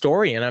a big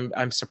story, and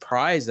I'm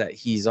surprised that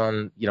he's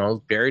on,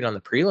 buried on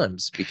the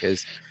prelims,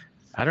 because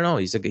I don't know,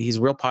 he's a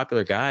real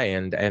popular guy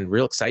and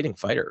real exciting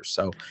fighter.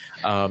 So,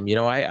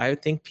 I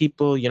think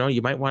people,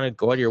 you might want to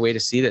go out of your way to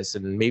see this,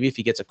 and maybe if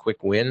he gets a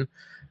quick win,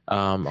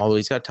 although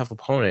he's got a tough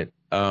opponent,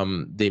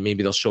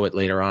 they'll show it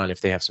later on if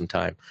they have some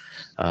time.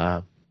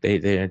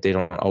 They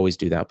don't always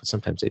do that, but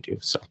sometimes they do.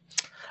 So.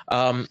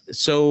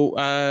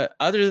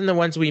 Other than the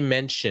ones we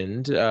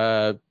mentioned,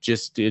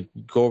 just to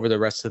go over the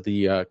rest of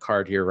the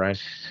card here, Ryan.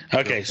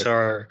 Okay, so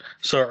our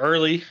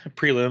early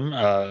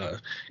prelim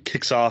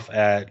kicks off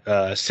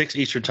at 6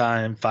 Eastern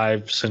Time,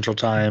 5 Central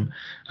Time,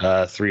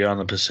 3 on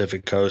the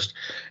Pacific Coast.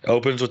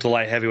 Opens with the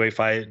light heavyweight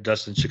fight,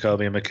 Dustin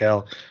Jacoby and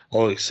Mikhail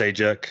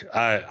Oleksiejczuk.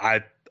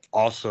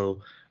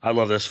 I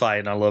love this fight,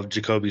 and I love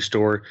Jacoby's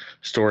story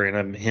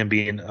and him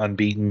being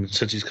unbeaten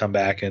since he's come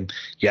back. And,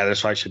 yeah, this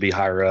fight should be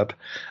higher up.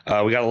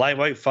 We got a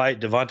lightweight fight,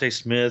 Devontae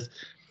Smith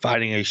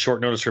fighting a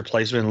short-notice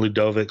replacement,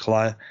 Ludovic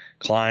Klein.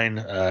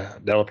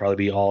 That'll probably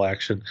be all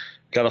action.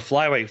 Got a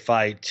flyweight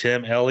fight,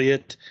 Tim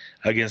Elliott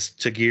against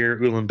Tagir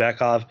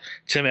Ulanbekov.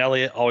 Tim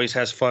Elliott always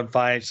has fun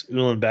fights.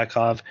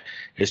 Ulanbekov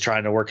is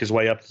trying to work his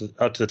way up to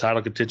the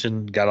title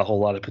contention. Got a whole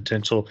lot of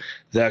potential.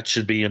 That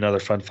should be another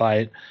fun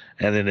fight.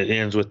 And then it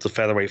ends with the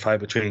featherweight fight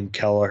between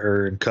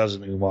Kelleher and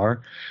Cousin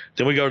Umar.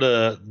 Then we go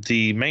to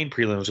the main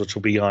prelims, which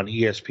will be on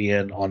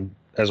ESPN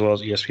as well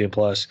as ESPN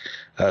Plus,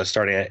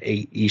 starting at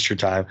 8 Eastern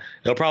Time.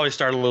 It'll probably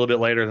start a little bit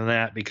later than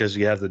that because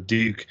you have the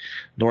Duke,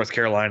 North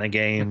Carolina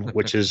game,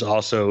 which is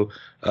also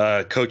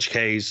Coach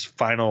K's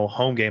final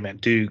home game at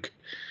Duke.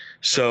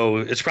 So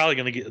it's probably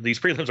going to get,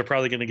 these prelims are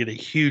probably going to get a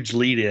huge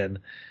lead in,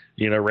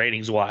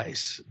 ratings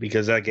wise,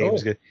 because that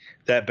game's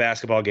that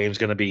basketball game is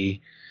going to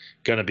be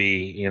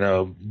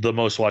the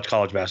most watched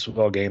college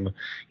basketball game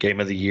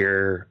of the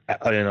year,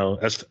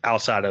 as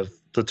outside of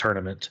the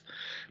tournament.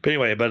 But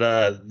anyway,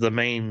 the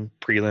main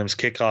prelims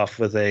kick off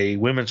with a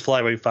women's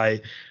flyweight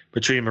fight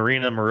between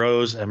Marina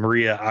Moroz and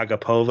Maria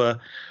Agapova.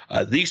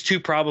 These two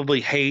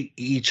probably hate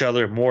each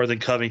other more than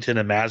Covington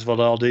and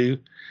Masvidal do.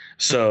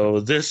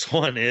 So this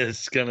one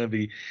is going to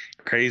be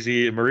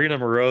crazy. Marina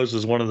Moroz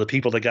was one of the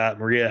people that got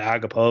Maria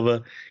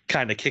Agapova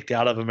kind of kicked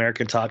out of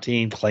American Top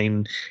Team,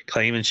 claiming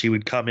she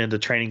would come into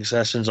training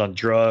sessions on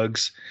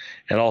drugs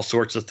and all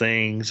sorts of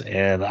things,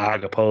 and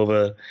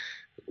Agapova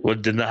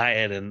would deny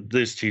it. And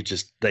these two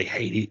they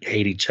hate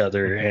each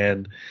other.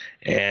 And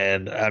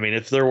I mean,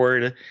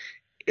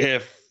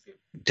 if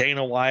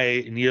Dana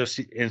White and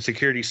UFC and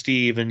Security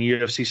Steve and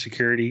UFC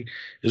Security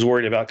is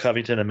worried about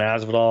Covington and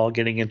Masvidal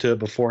getting into it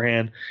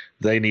beforehand,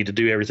 they need to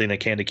do everything they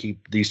can to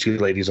keep these two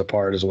ladies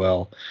apart as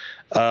well.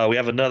 We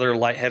have another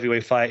light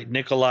heavyweight fight,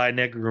 Nikolai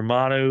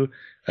Negrumanu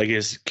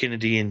against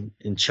Kennedy and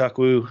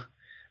Chukwu.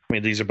 I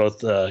mean, these are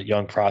both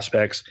young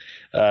prospects.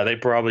 They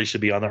probably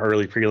should be on the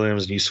early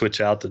prelims, and you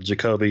switch out the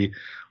Jacoby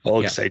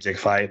Oleksiejczuk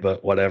fight,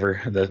 but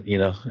whatever.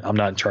 I'm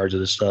not in charge of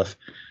this stuff.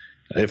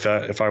 If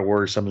I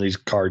were, some of these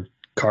card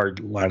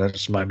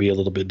lineups might be a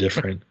little bit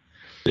different.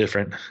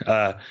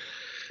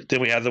 Then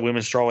we have the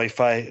women's strawweight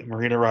fight,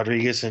 Marina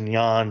Rodriguez and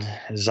Jan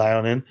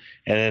Zionin.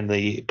 And then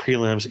the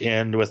prelims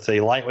end with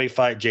a lightweight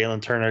fight,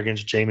 Jalen Turner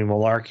against Jamie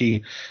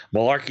Mullarkey.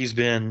 Mullarkey's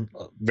been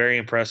very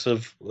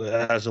impressive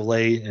as of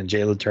late, and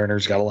Jalen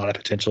Turner's got a lot of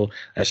potential.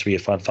 That should be a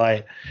fun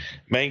fight.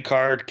 Main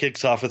card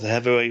kicks off with a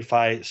heavyweight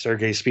fight,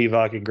 Sergey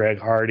Spivak and Greg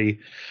Hardy.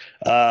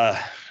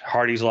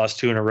 Hardy's lost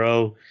 2 in a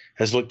row,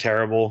 has looked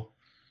terrible.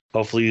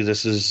 Hopefully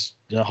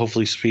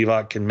hopefully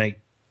Spivak can make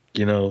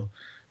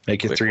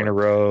it 3 in a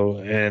row.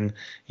 And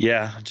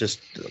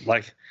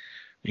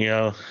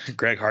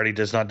Greg Hardy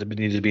does not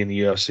need to be in the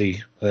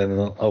UFC. And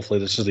hopefully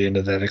this is the end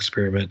of that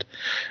experiment.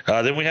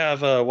 Then we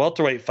have a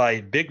welterweight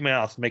fight, Big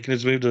Mouth making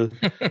his move to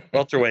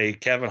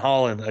welterweight, Kevin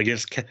Holland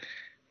against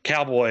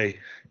Cowboy,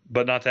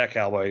 but not that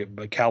Cowboy,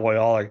 but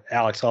Cowboy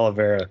Alex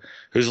Oliveira,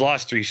 who's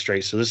lost 3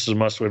 straight. So this is a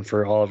must-win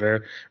for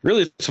Oliveira.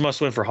 Really, it's a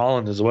must-win for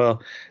Holland as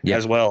well.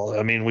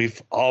 I mean,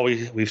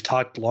 we've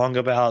talked long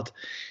about,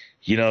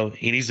 he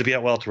needs to be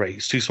at welterweight.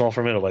 He's too small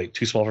for middleweight.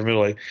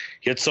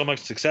 He had so much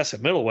success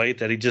at middleweight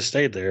that he just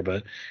stayed there.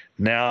 But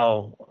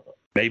now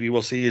maybe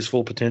we'll see his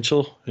full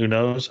potential. Who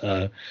knows?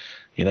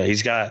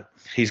 He's got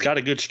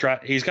a good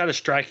strike. He's got a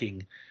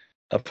striking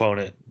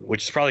opponent,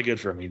 which is probably good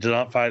for him. He did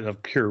not fight a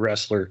pure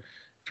wrestler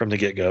from the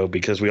get-go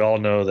because we all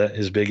know that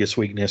his biggest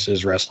weakness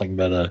is wrestling,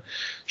 but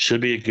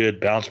should be a good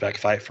bounce-back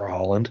fight for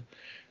Holland.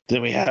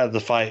 Then we have the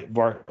fight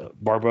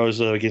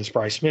Barboza against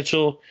Bryce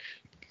Mitchell.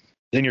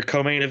 Then your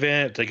co-main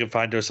event, they can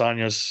find Dos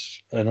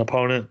Anjos an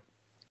opponent.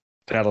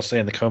 That'll stay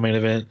in the co-main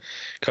event.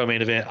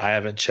 Co-main event, I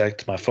haven't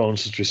checked my phone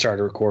since we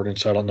started recording,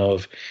 so I don't know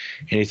if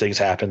anything's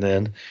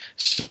happened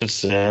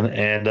since then.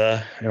 And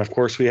of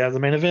course, we have the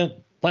main event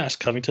last,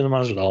 Covington and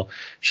Masvidal.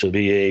 Should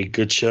be a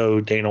good show.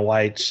 Dana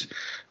White's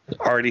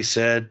already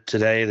said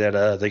today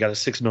that they got a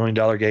 $6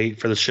 million gate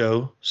for the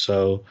show,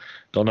 so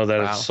don't know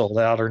that it's sold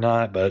out or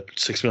not, but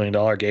 $6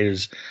 million gate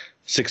is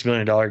 $6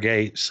 million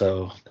gate,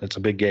 so that's a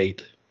big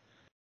gate.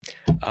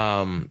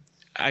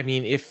 I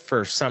mean, if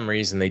for some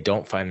reason they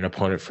don't find an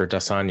opponent for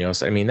Dos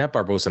Anjos, I mean, that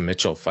Barboza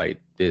Mitchell fight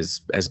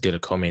is as good a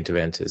co-main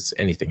event as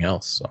anything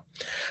else. So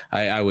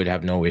I would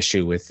have no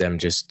issue with them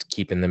just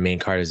keeping the main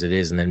card as it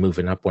is and then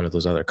moving up one of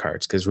those other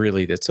cards, because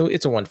really it's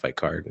a one fight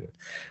card. And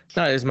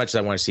not as much as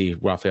I want to see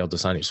Rafael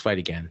Dos Anjos fight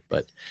again,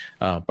 but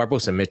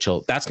Barboza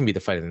Mitchell, that's going to be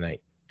the fight of the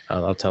night.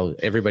 I'll tell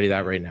everybody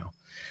that right now.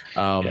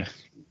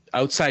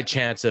 Outside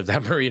chance of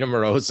that Marina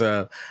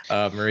Moroza,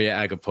 Maria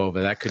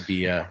Agapova, that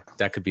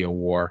could be a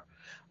war.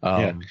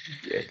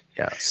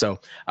 So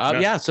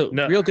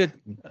real good.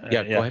 Go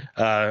ahead.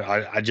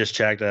 I just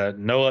checked.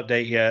 No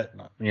update yet.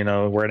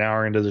 We're an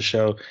hour into the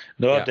show.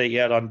 No update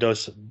yet on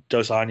Dos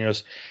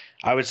Anjos.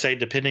 I would say,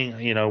 depending,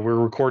 we're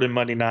recording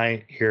Monday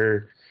night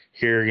here,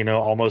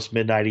 almost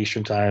midnight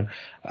Eastern time.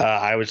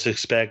 I would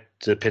expect,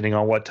 depending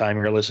on what time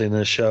you're listening to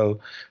the show,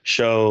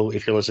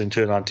 if you're listening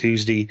to it on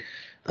Tuesday,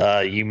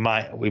 we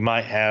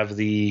might have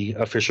the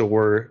official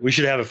word. We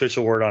should have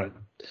official word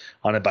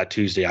on it by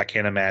Tuesday. I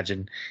can't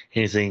imagine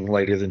anything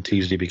later than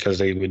Tuesday because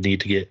they would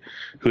need to get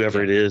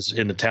whoever it is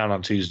into town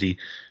on Tuesday.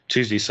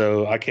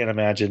 So I can't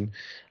imagine.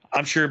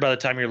 I'm sure by the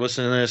time you're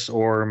listening to this,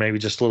 or maybe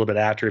just a little bit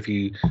after, if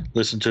you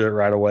listen to it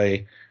right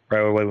away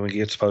when it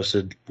gets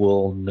posted,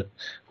 we'll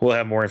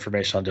have more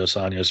information on Dos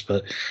Anjos.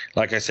 But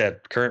like I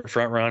said, current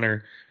front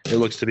runner, it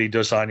looks to be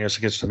Dos Anjos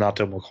against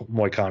Renato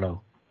Moicano.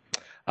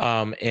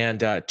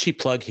 And cheap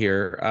plug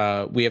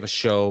here. We have a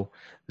show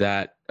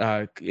that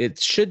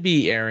it should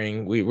be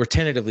airing. We're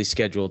tentatively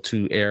scheduled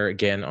to air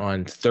again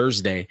on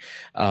Thursday,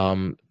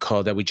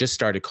 that we just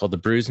started, called The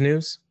Bruise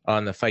News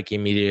on the Fight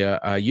Game Media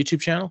YouTube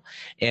channel.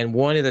 And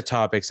one of the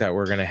topics that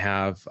we're going to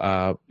have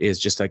is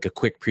just like a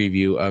quick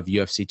preview of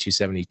UFC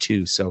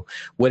 272. So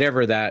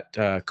whatever that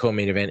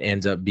co-main event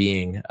ends up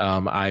being,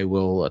 I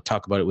will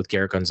talk about it with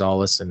Garrett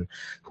Gonzalez and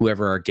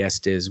whoever our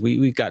guest is.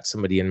 We've got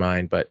somebody in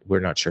mind, but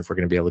we're not sure if we're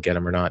going to be able to get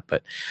him or not.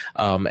 But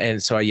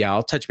and so,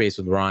 I'll touch base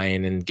with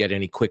Ryan and get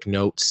any quick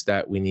notes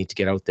that we need to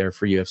get out there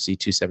for UFC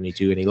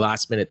 272. Any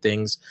last minute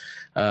things,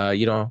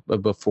 before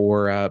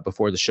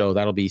the show.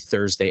 That'll be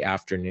Thursday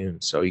afternoon.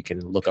 So you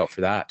can look out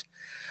for that.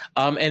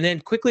 And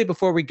then quickly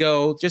before we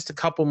go, just a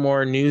couple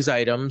more news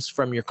items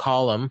from your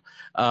column.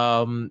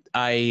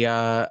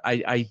 I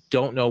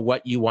don't know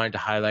what you wanted to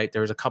highlight.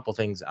 There was a couple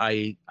things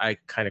I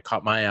kind of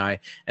caught my eye,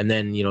 and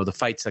then the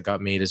fights that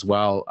got made as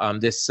well. I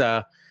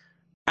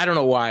don't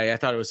know why I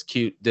thought it was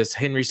cute. This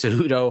Henry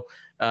Cejudo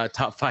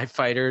top 5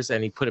 fighters,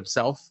 and he put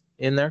himself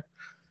in there.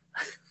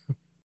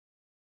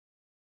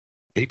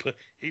 He put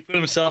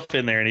himself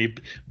in there,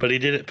 but he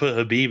didn't put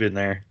Khabib in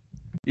there.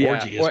 Or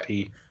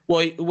GSP.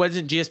 Well,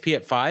 wasn't GSP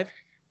at 5?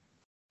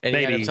 And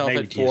he had himself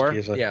at 4.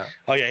 Yeah.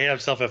 Oh yeah, he had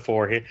himself at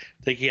 4. I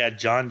think he had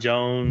John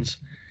Jones,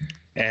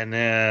 and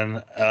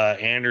then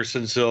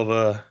Anderson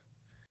Silva,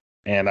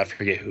 and I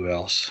forget who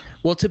else.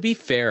 Well, to be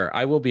fair,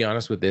 I will be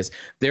honest with this.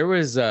 There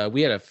was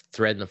we had a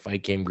thread in the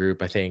Fight Game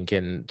group, I think,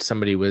 and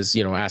somebody was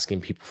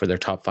asking people for their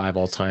top 5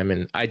 all time,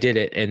 and I did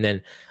it, and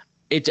then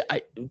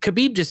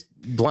Khabib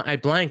I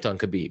blanked on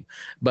Khabib.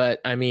 But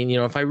I mean,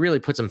 if I really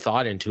put some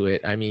thought into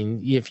it, I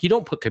mean, if you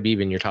don't put Khabib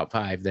in your top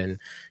 5, then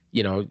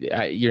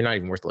you're not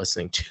even worth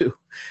listening to,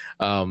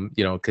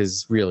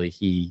 because really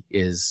he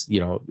is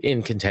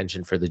in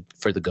contention for the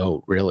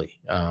GOAT,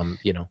 really.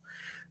 The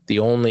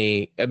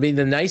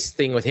nice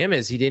thing with him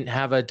is he didn't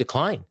have a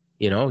decline.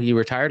 He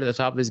retired at the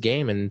top of his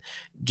game, and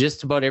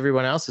just about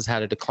everyone else has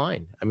had a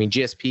decline. I mean,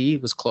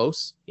 GSP was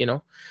close. He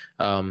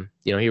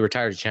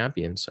retired a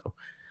champion, so.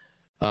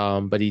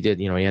 But he did,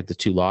 he had the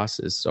 2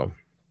 losses. So,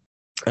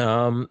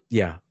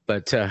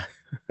 but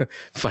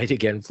fight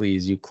again,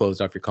 please. You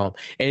closed off your column.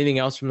 Anything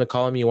else from the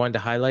column you wanted to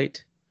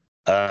highlight?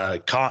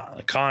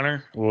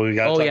 Conor. Well, we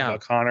got to talk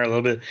about Conor a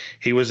little bit.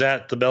 He was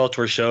at the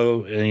Bellator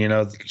show, and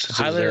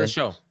highlight of the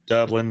show.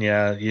 Dublin,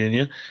 yeah.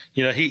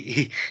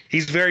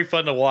 He's very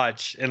fun to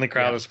watch in the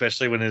crowd,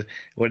 especially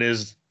when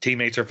his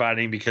teammates are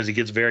fighting, because he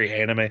gets very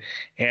animated.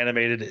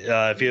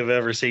 If you've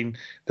ever seen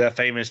that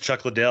famous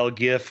Chuck Liddell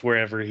gif,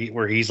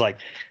 where he's like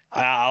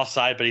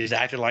outside, but he's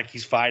acting like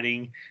he's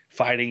fighting.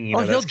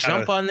 He'll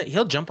jump on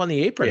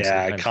the apron.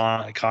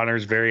 Yeah,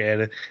 Conor's very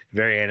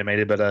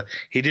animated. But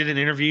he did an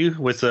interview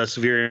with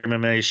Severe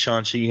MMA's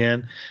Sean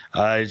Sheehan.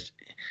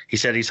 he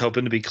said he's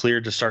hoping to be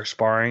cleared to start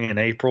sparring in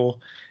April,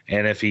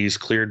 and if he's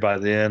cleared by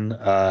then,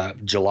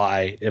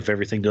 July, if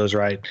everything goes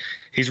right.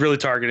 He's really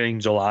targeting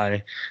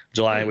July,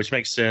 which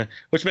makes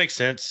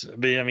sense.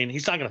 But, I mean,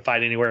 he's not going to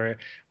fight anywhere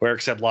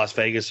except Las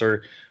Vegas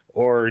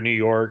or New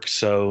York.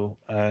 So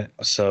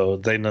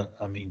they know.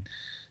 I mean,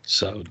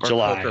 so or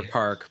July. Croker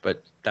Park,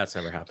 but that's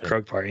never happened.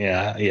 Croker Park,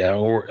 yeah.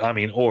 Or I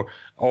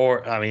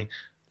mean,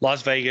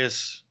 Las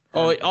Vegas.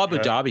 Oh, Abu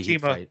Dhabi,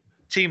 he'd fight.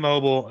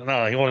 T-Mobile.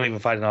 No, he won't even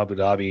fight in Abu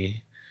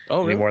Dhabi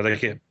anymore. Really? They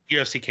can't.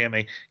 UFC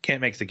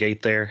can't make the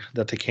gate there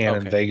that they can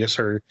in Vegas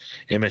or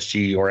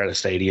MSG or at a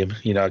stadium.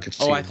 You know,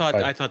 I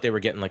thought they were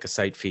getting like a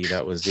site fee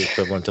that was the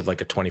equivalent of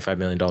like a $25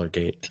 million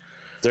gate.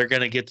 They're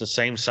going to get the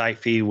same site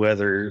fee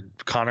whether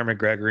Conor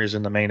McGregor is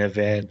in the main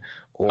event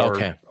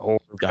or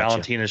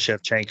Valentina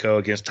Shevchenko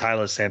against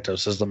Tyler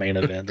Santos is the main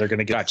event. They're going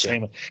to get the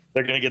same.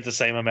 They're going to get the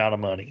same amount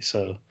of money.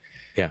 So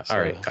yeah. All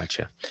right.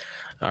 Gotcha.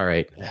 All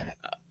right.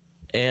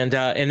 And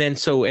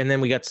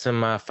then we got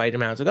some fight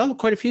announcements. Oh,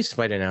 quite a few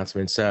fight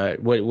announcements.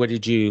 What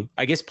did you?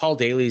 I guess Paul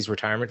Daly's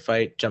retirement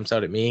fight jumps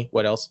out at me.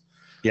 What else?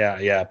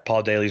 Yeah.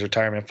 Paul Daly's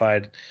retirement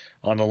fight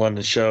on the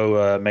London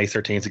show, May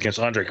 13th against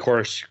Andrei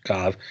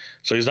Koreshkov.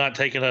 So he's not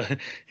taking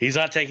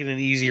an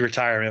easy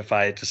retirement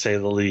fight, to say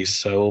the least.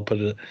 So we'll put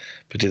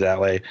it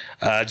that way.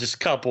 Just a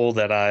couple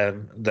that I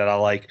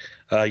like.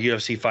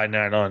 UFC Fight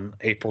Night on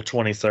April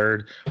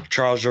 23rd.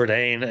 Charles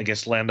Jourdain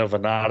against Lando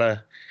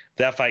Venata.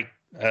 That fight.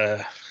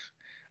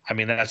 I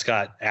mean, that's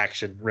got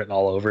action written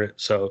all over it.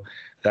 So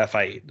that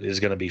fight is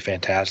going to be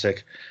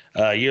fantastic.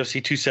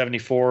 UFC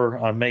 274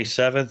 on May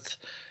 7th.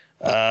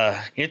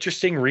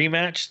 Interesting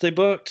rematch they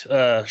booked.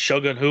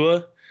 Shogun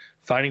Rua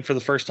fighting for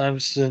the first time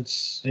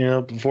since,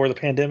 before the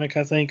pandemic,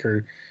 I think,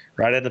 or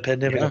right at the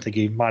pandemic. Yeah. I think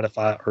he might have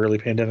fought early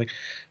pandemic.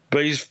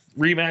 But he's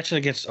rematching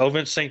against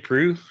Ovince St.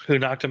 Preux, who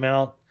knocked him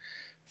out,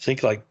 I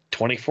think, like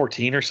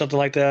 2014 or something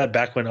like that,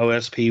 back when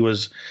OSP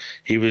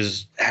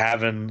was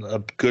having a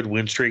good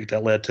win streak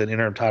that led to an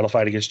interim title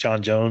fight against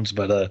John Jones.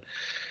 But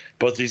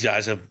both these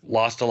guys have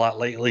lost a lot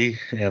lately,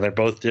 and they're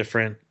both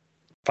different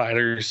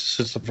fighters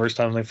since the first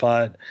time they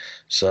fought.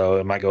 So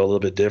it might go a little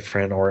bit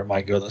different, or it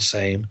might go the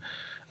same.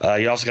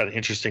 You also got an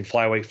interesting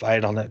flyweight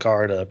fight on that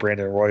card,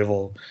 Brandon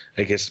Royval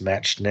against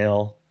Matt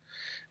Schnell.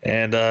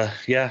 And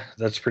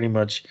that's pretty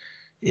much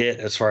it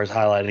as far as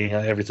highlighting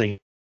everything.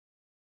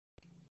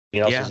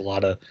 There's a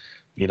lot of,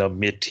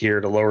 mid-tier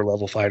to lower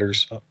level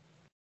fighters.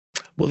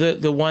 Well,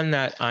 the one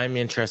that I'm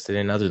interested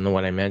in, other than the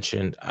one I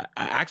mentioned, I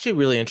actually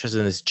really interested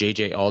in this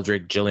JJ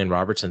Aldrich Jillian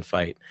Robertson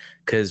fight,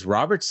 because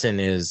Robertson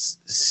is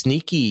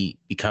sneaky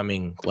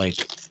becoming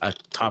like a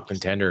top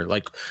contender.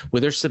 Like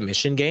with her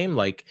submission game,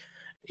 like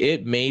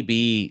it may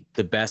be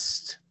the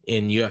best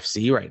in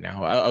UFC right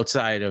now,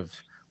 outside of,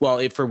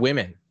 for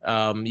women.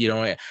 I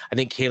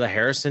think Kayla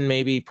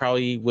Harrison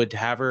probably would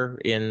have her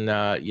in,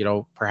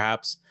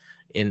 perhaps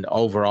in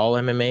overall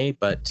MMA,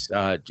 but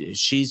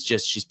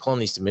she's pulling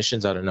these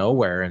submissions out of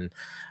nowhere, and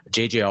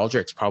JJ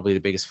Aldrich's probably the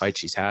biggest fight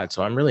she's had.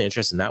 So I'm really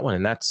interested in that one,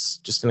 and that's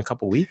just in a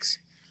couple weeks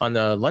on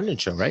the London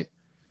show, right?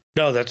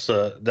 No, that's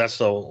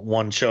the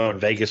one show in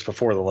Vegas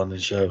before the London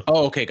show.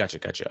 Oh, okay, gotcha.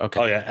 Okay.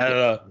 Oh yeah,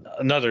 and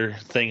another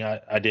thing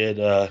I did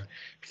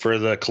for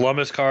the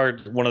Columbus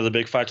card, one of the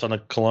big fights on the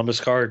Columbus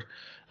card.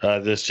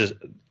 This just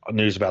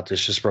news about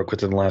this just broke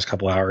within the last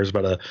couple of hours,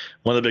 but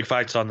one of the big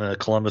fights on the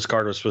Columbus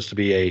card was supposed to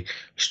be a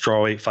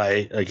strawweight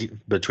fight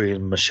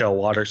between Michelle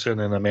Watterson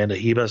and Amanda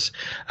Hebus.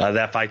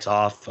 That fight's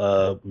off.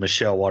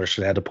 Michelle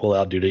Watterson had to pull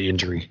out due to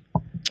injury.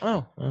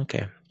 Oh,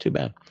 okay. Too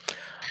bad.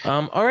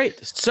 All right,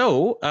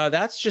 so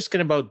that's just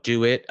gonna about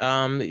do it.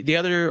 The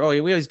other, we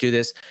always do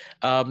this.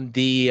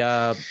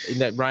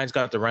 That Ryan's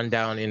got the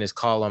rundown in his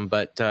column,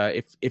 but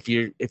if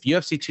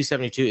UFC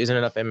 272 isn't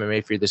enough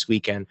MMA for you this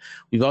weekend,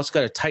 we've also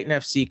got a Titan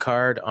FC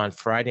card on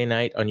Friday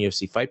night on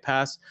UFC Fight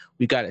Pass.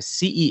 We've got a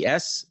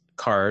CES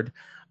card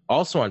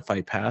also on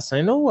Fight Pass. And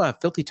I know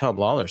Filthy Tom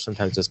Lawler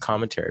sometimes does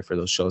commentary for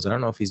those shows. I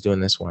don't know if he's doing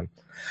this one.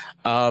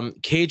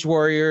 Cage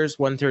Warriors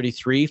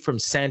 133 from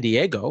San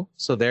Diego.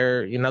 So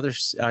they're another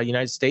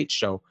United States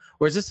show.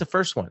 Or is this the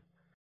first one?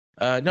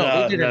 They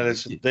did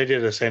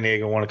a San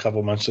Diego one a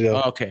couple months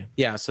ago. Oh, okay.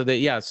 Yeah. So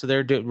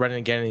they're running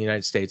again in the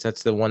United States.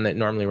 That's the one that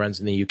normally runs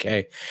in the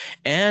UK.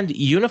 And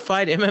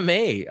Unified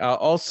MMA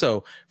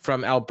also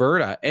from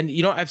Alberta. And,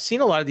 I've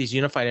seen a lot of these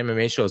Unified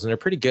MMA shows, and they're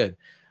pretty good.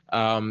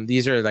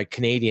 These are like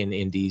Canadian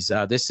indies.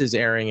 This is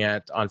airing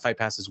on Fight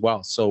Pass as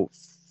well. So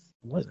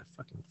what is it?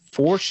 Fucking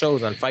 4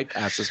 shows on Fight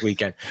Pass this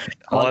weekend.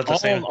 All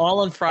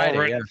on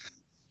Friday.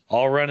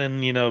 All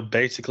running,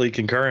 basically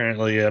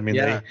concurrently. I mean,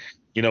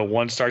 they,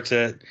 one starts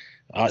at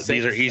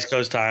these are East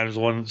Coast times.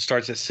 One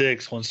starts at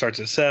 6, one starts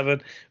at 7,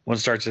 one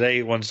starts at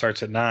 8, one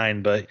starts at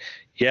 9. But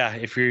yeah,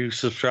 if you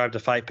subscribe to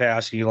Fight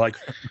Pass and you like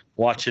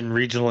watching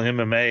regional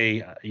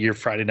MMA, your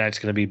Friday night's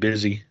going to be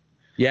busy.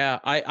 Yeah,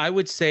 I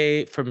would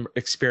say from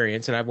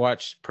experience, and I've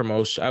watched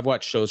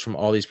shows from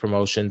all these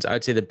promotions.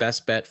 I'd say the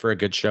best bet for a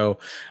good show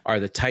are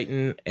the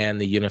Titan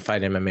and the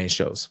Unified MMA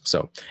shows.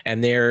 So,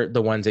 and they're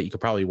the ones that you could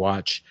probably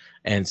watch,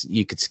 and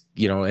you could,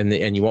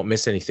 and you won't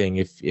miss anything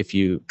if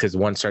you, because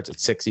one starts at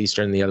 6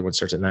 Eastern, the other one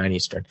starts at 9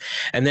 Eastern,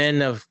 and then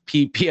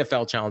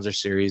PFL Challenger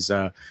Series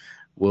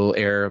will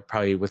air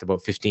probably with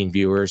about 15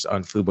 viewers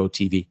on Fubo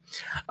TV.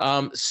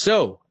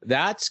 So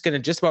that's going to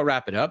just about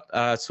wrap it up.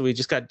 So we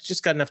just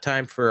got enough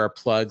time for our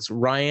plugs.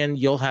 Ryan,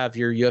 you'll have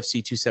your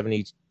UFC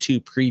 272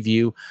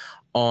 preview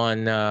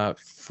on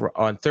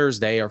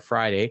Thursday or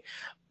Friday.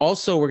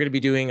 Also, we're going to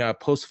be doing a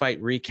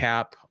post-fight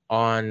recap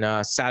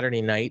on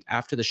Saturday night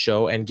after the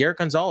show, and Garrett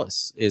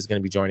Gonzalez is going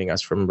to be joining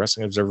us from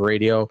Wrestling Observer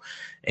Radio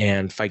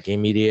and Fight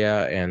Game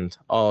Media, and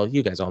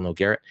you guys all know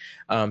Garrett.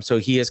 So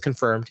he is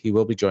confirmed he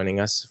will be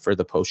joining us for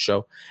the post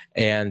show,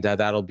 and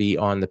that'll be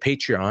on the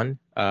Patreon.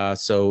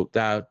 So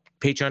that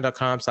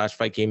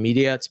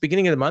patreon.com/fightgamemedia. It's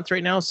beginning of the month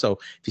right now, so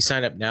if you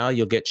sign up now,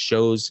 you'll get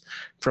shows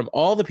from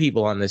all the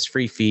people on this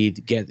free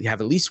feed.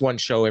 Have at least one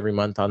show every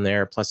month on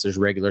there, plus there's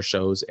regular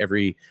shows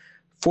every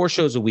 4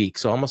 shows a week,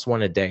 so almost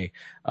one a day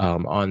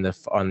on the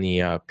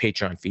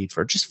Patreon feed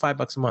for just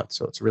 $5 a month.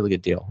 So it's a really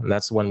good deal, and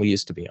that's the one we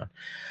used to be on.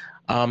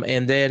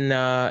 And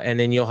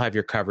then you'll have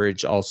your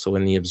coverage also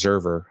in the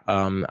Observer.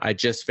 I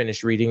just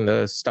finished reading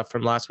the stuff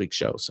from last week's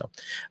show, so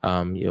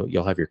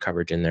you'll have your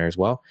coverage in there as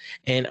well.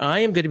 And I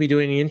am going to be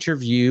doing an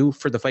interview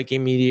for the Fight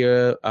Game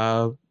Media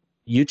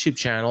YouTube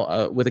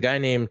channel with a guy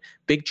named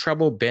Big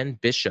Trouble Ben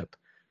Bishop.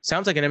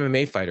 Sounds like an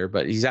MMA fighter,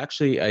 but he's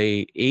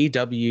actually he's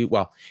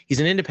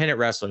an independent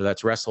wrestler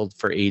that's wrestled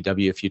for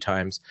AEW a few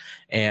times.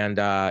 And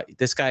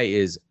this guy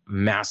is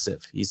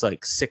massive. He's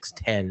like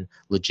 6'10",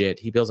 legit.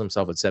 He bills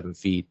himself at 7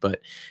 feet,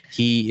 but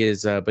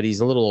he's a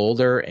little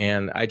older.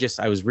 And I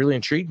was really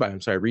intrigued by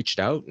him. So I reached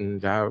out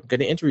and I'm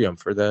going to interview him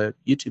for the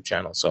YouTube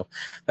channel. So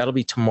that'll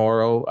be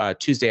tomorrow,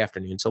 Tuesday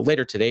afternoon. So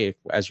later today,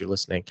 as you're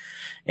listening,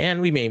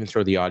 and we may even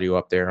throw the audio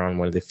up there on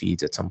one of the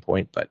feeds at some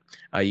point, but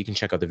you can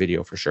check out the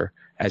video for sure.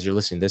 As you're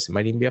listening to this, it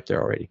might even be up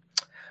there already.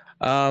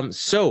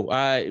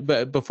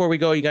 But before we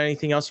go, you got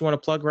anything else you want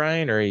to plug,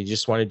 Ryan, or you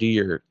just want to do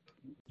your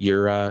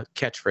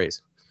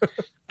catchphrase?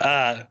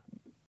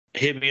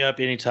 Hit me up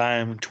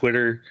anytime.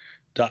 Twitter,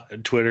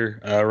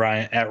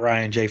 Ryan at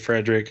Ryan J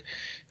Frederick.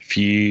 If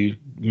you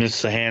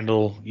miss the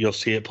handle, you'll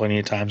see it plenty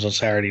of times on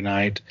Saturday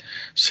night.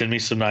 Send me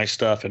some nice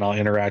stuff and I'll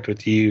interact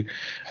with you.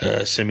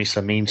 Send me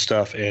some mean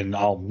stuff and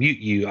I'll mute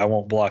you. I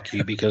won't block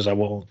you because I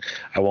won't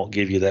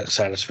give you that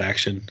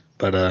satisfaction.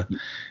 But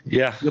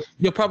yeah,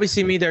 you'll probably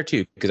see me there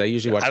too because I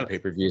usually watch the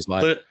pay-per-views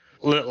live.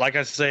 Like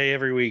I say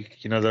every week,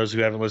 those who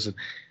haven't listened,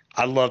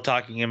 I love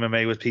talking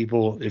MMA with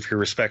people if you're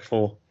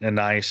respectful and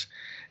nice.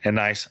 I'm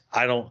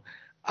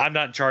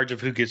not in charge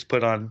of who gets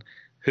put on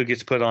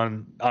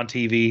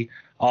TV.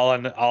 All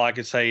I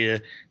can say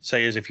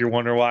is if you're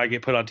wondering why I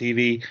get put on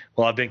TV,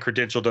 well, I've been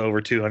credentialed to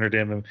over 200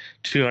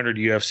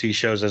 UFC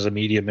shows as a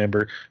media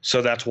member,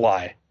 so that's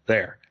why.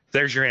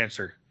 There's your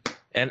answer.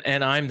 And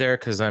I'm there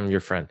because I'm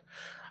your friend.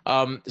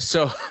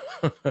 So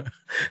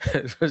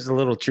there's a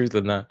little truth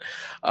in that.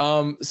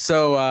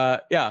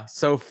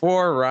 So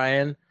for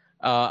Ryan,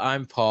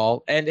 I'm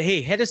Paul, and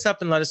hey, hit us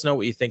up and let us know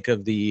what you think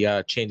of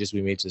the changes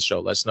we made to the show.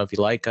 Let us know if you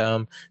like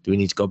them. Do we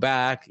need to go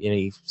back?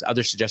 Any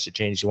other suggested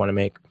changes you want to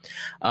make?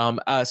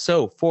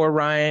 So for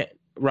Ryan,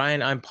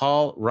 I'm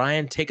Paul.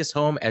 Ryan, take us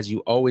home as you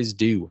always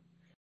do.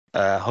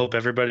 Hope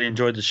everybody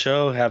enjoyed the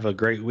show. Have a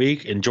great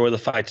week. Enjoy the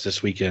fights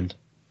this weekend.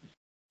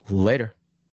 Later.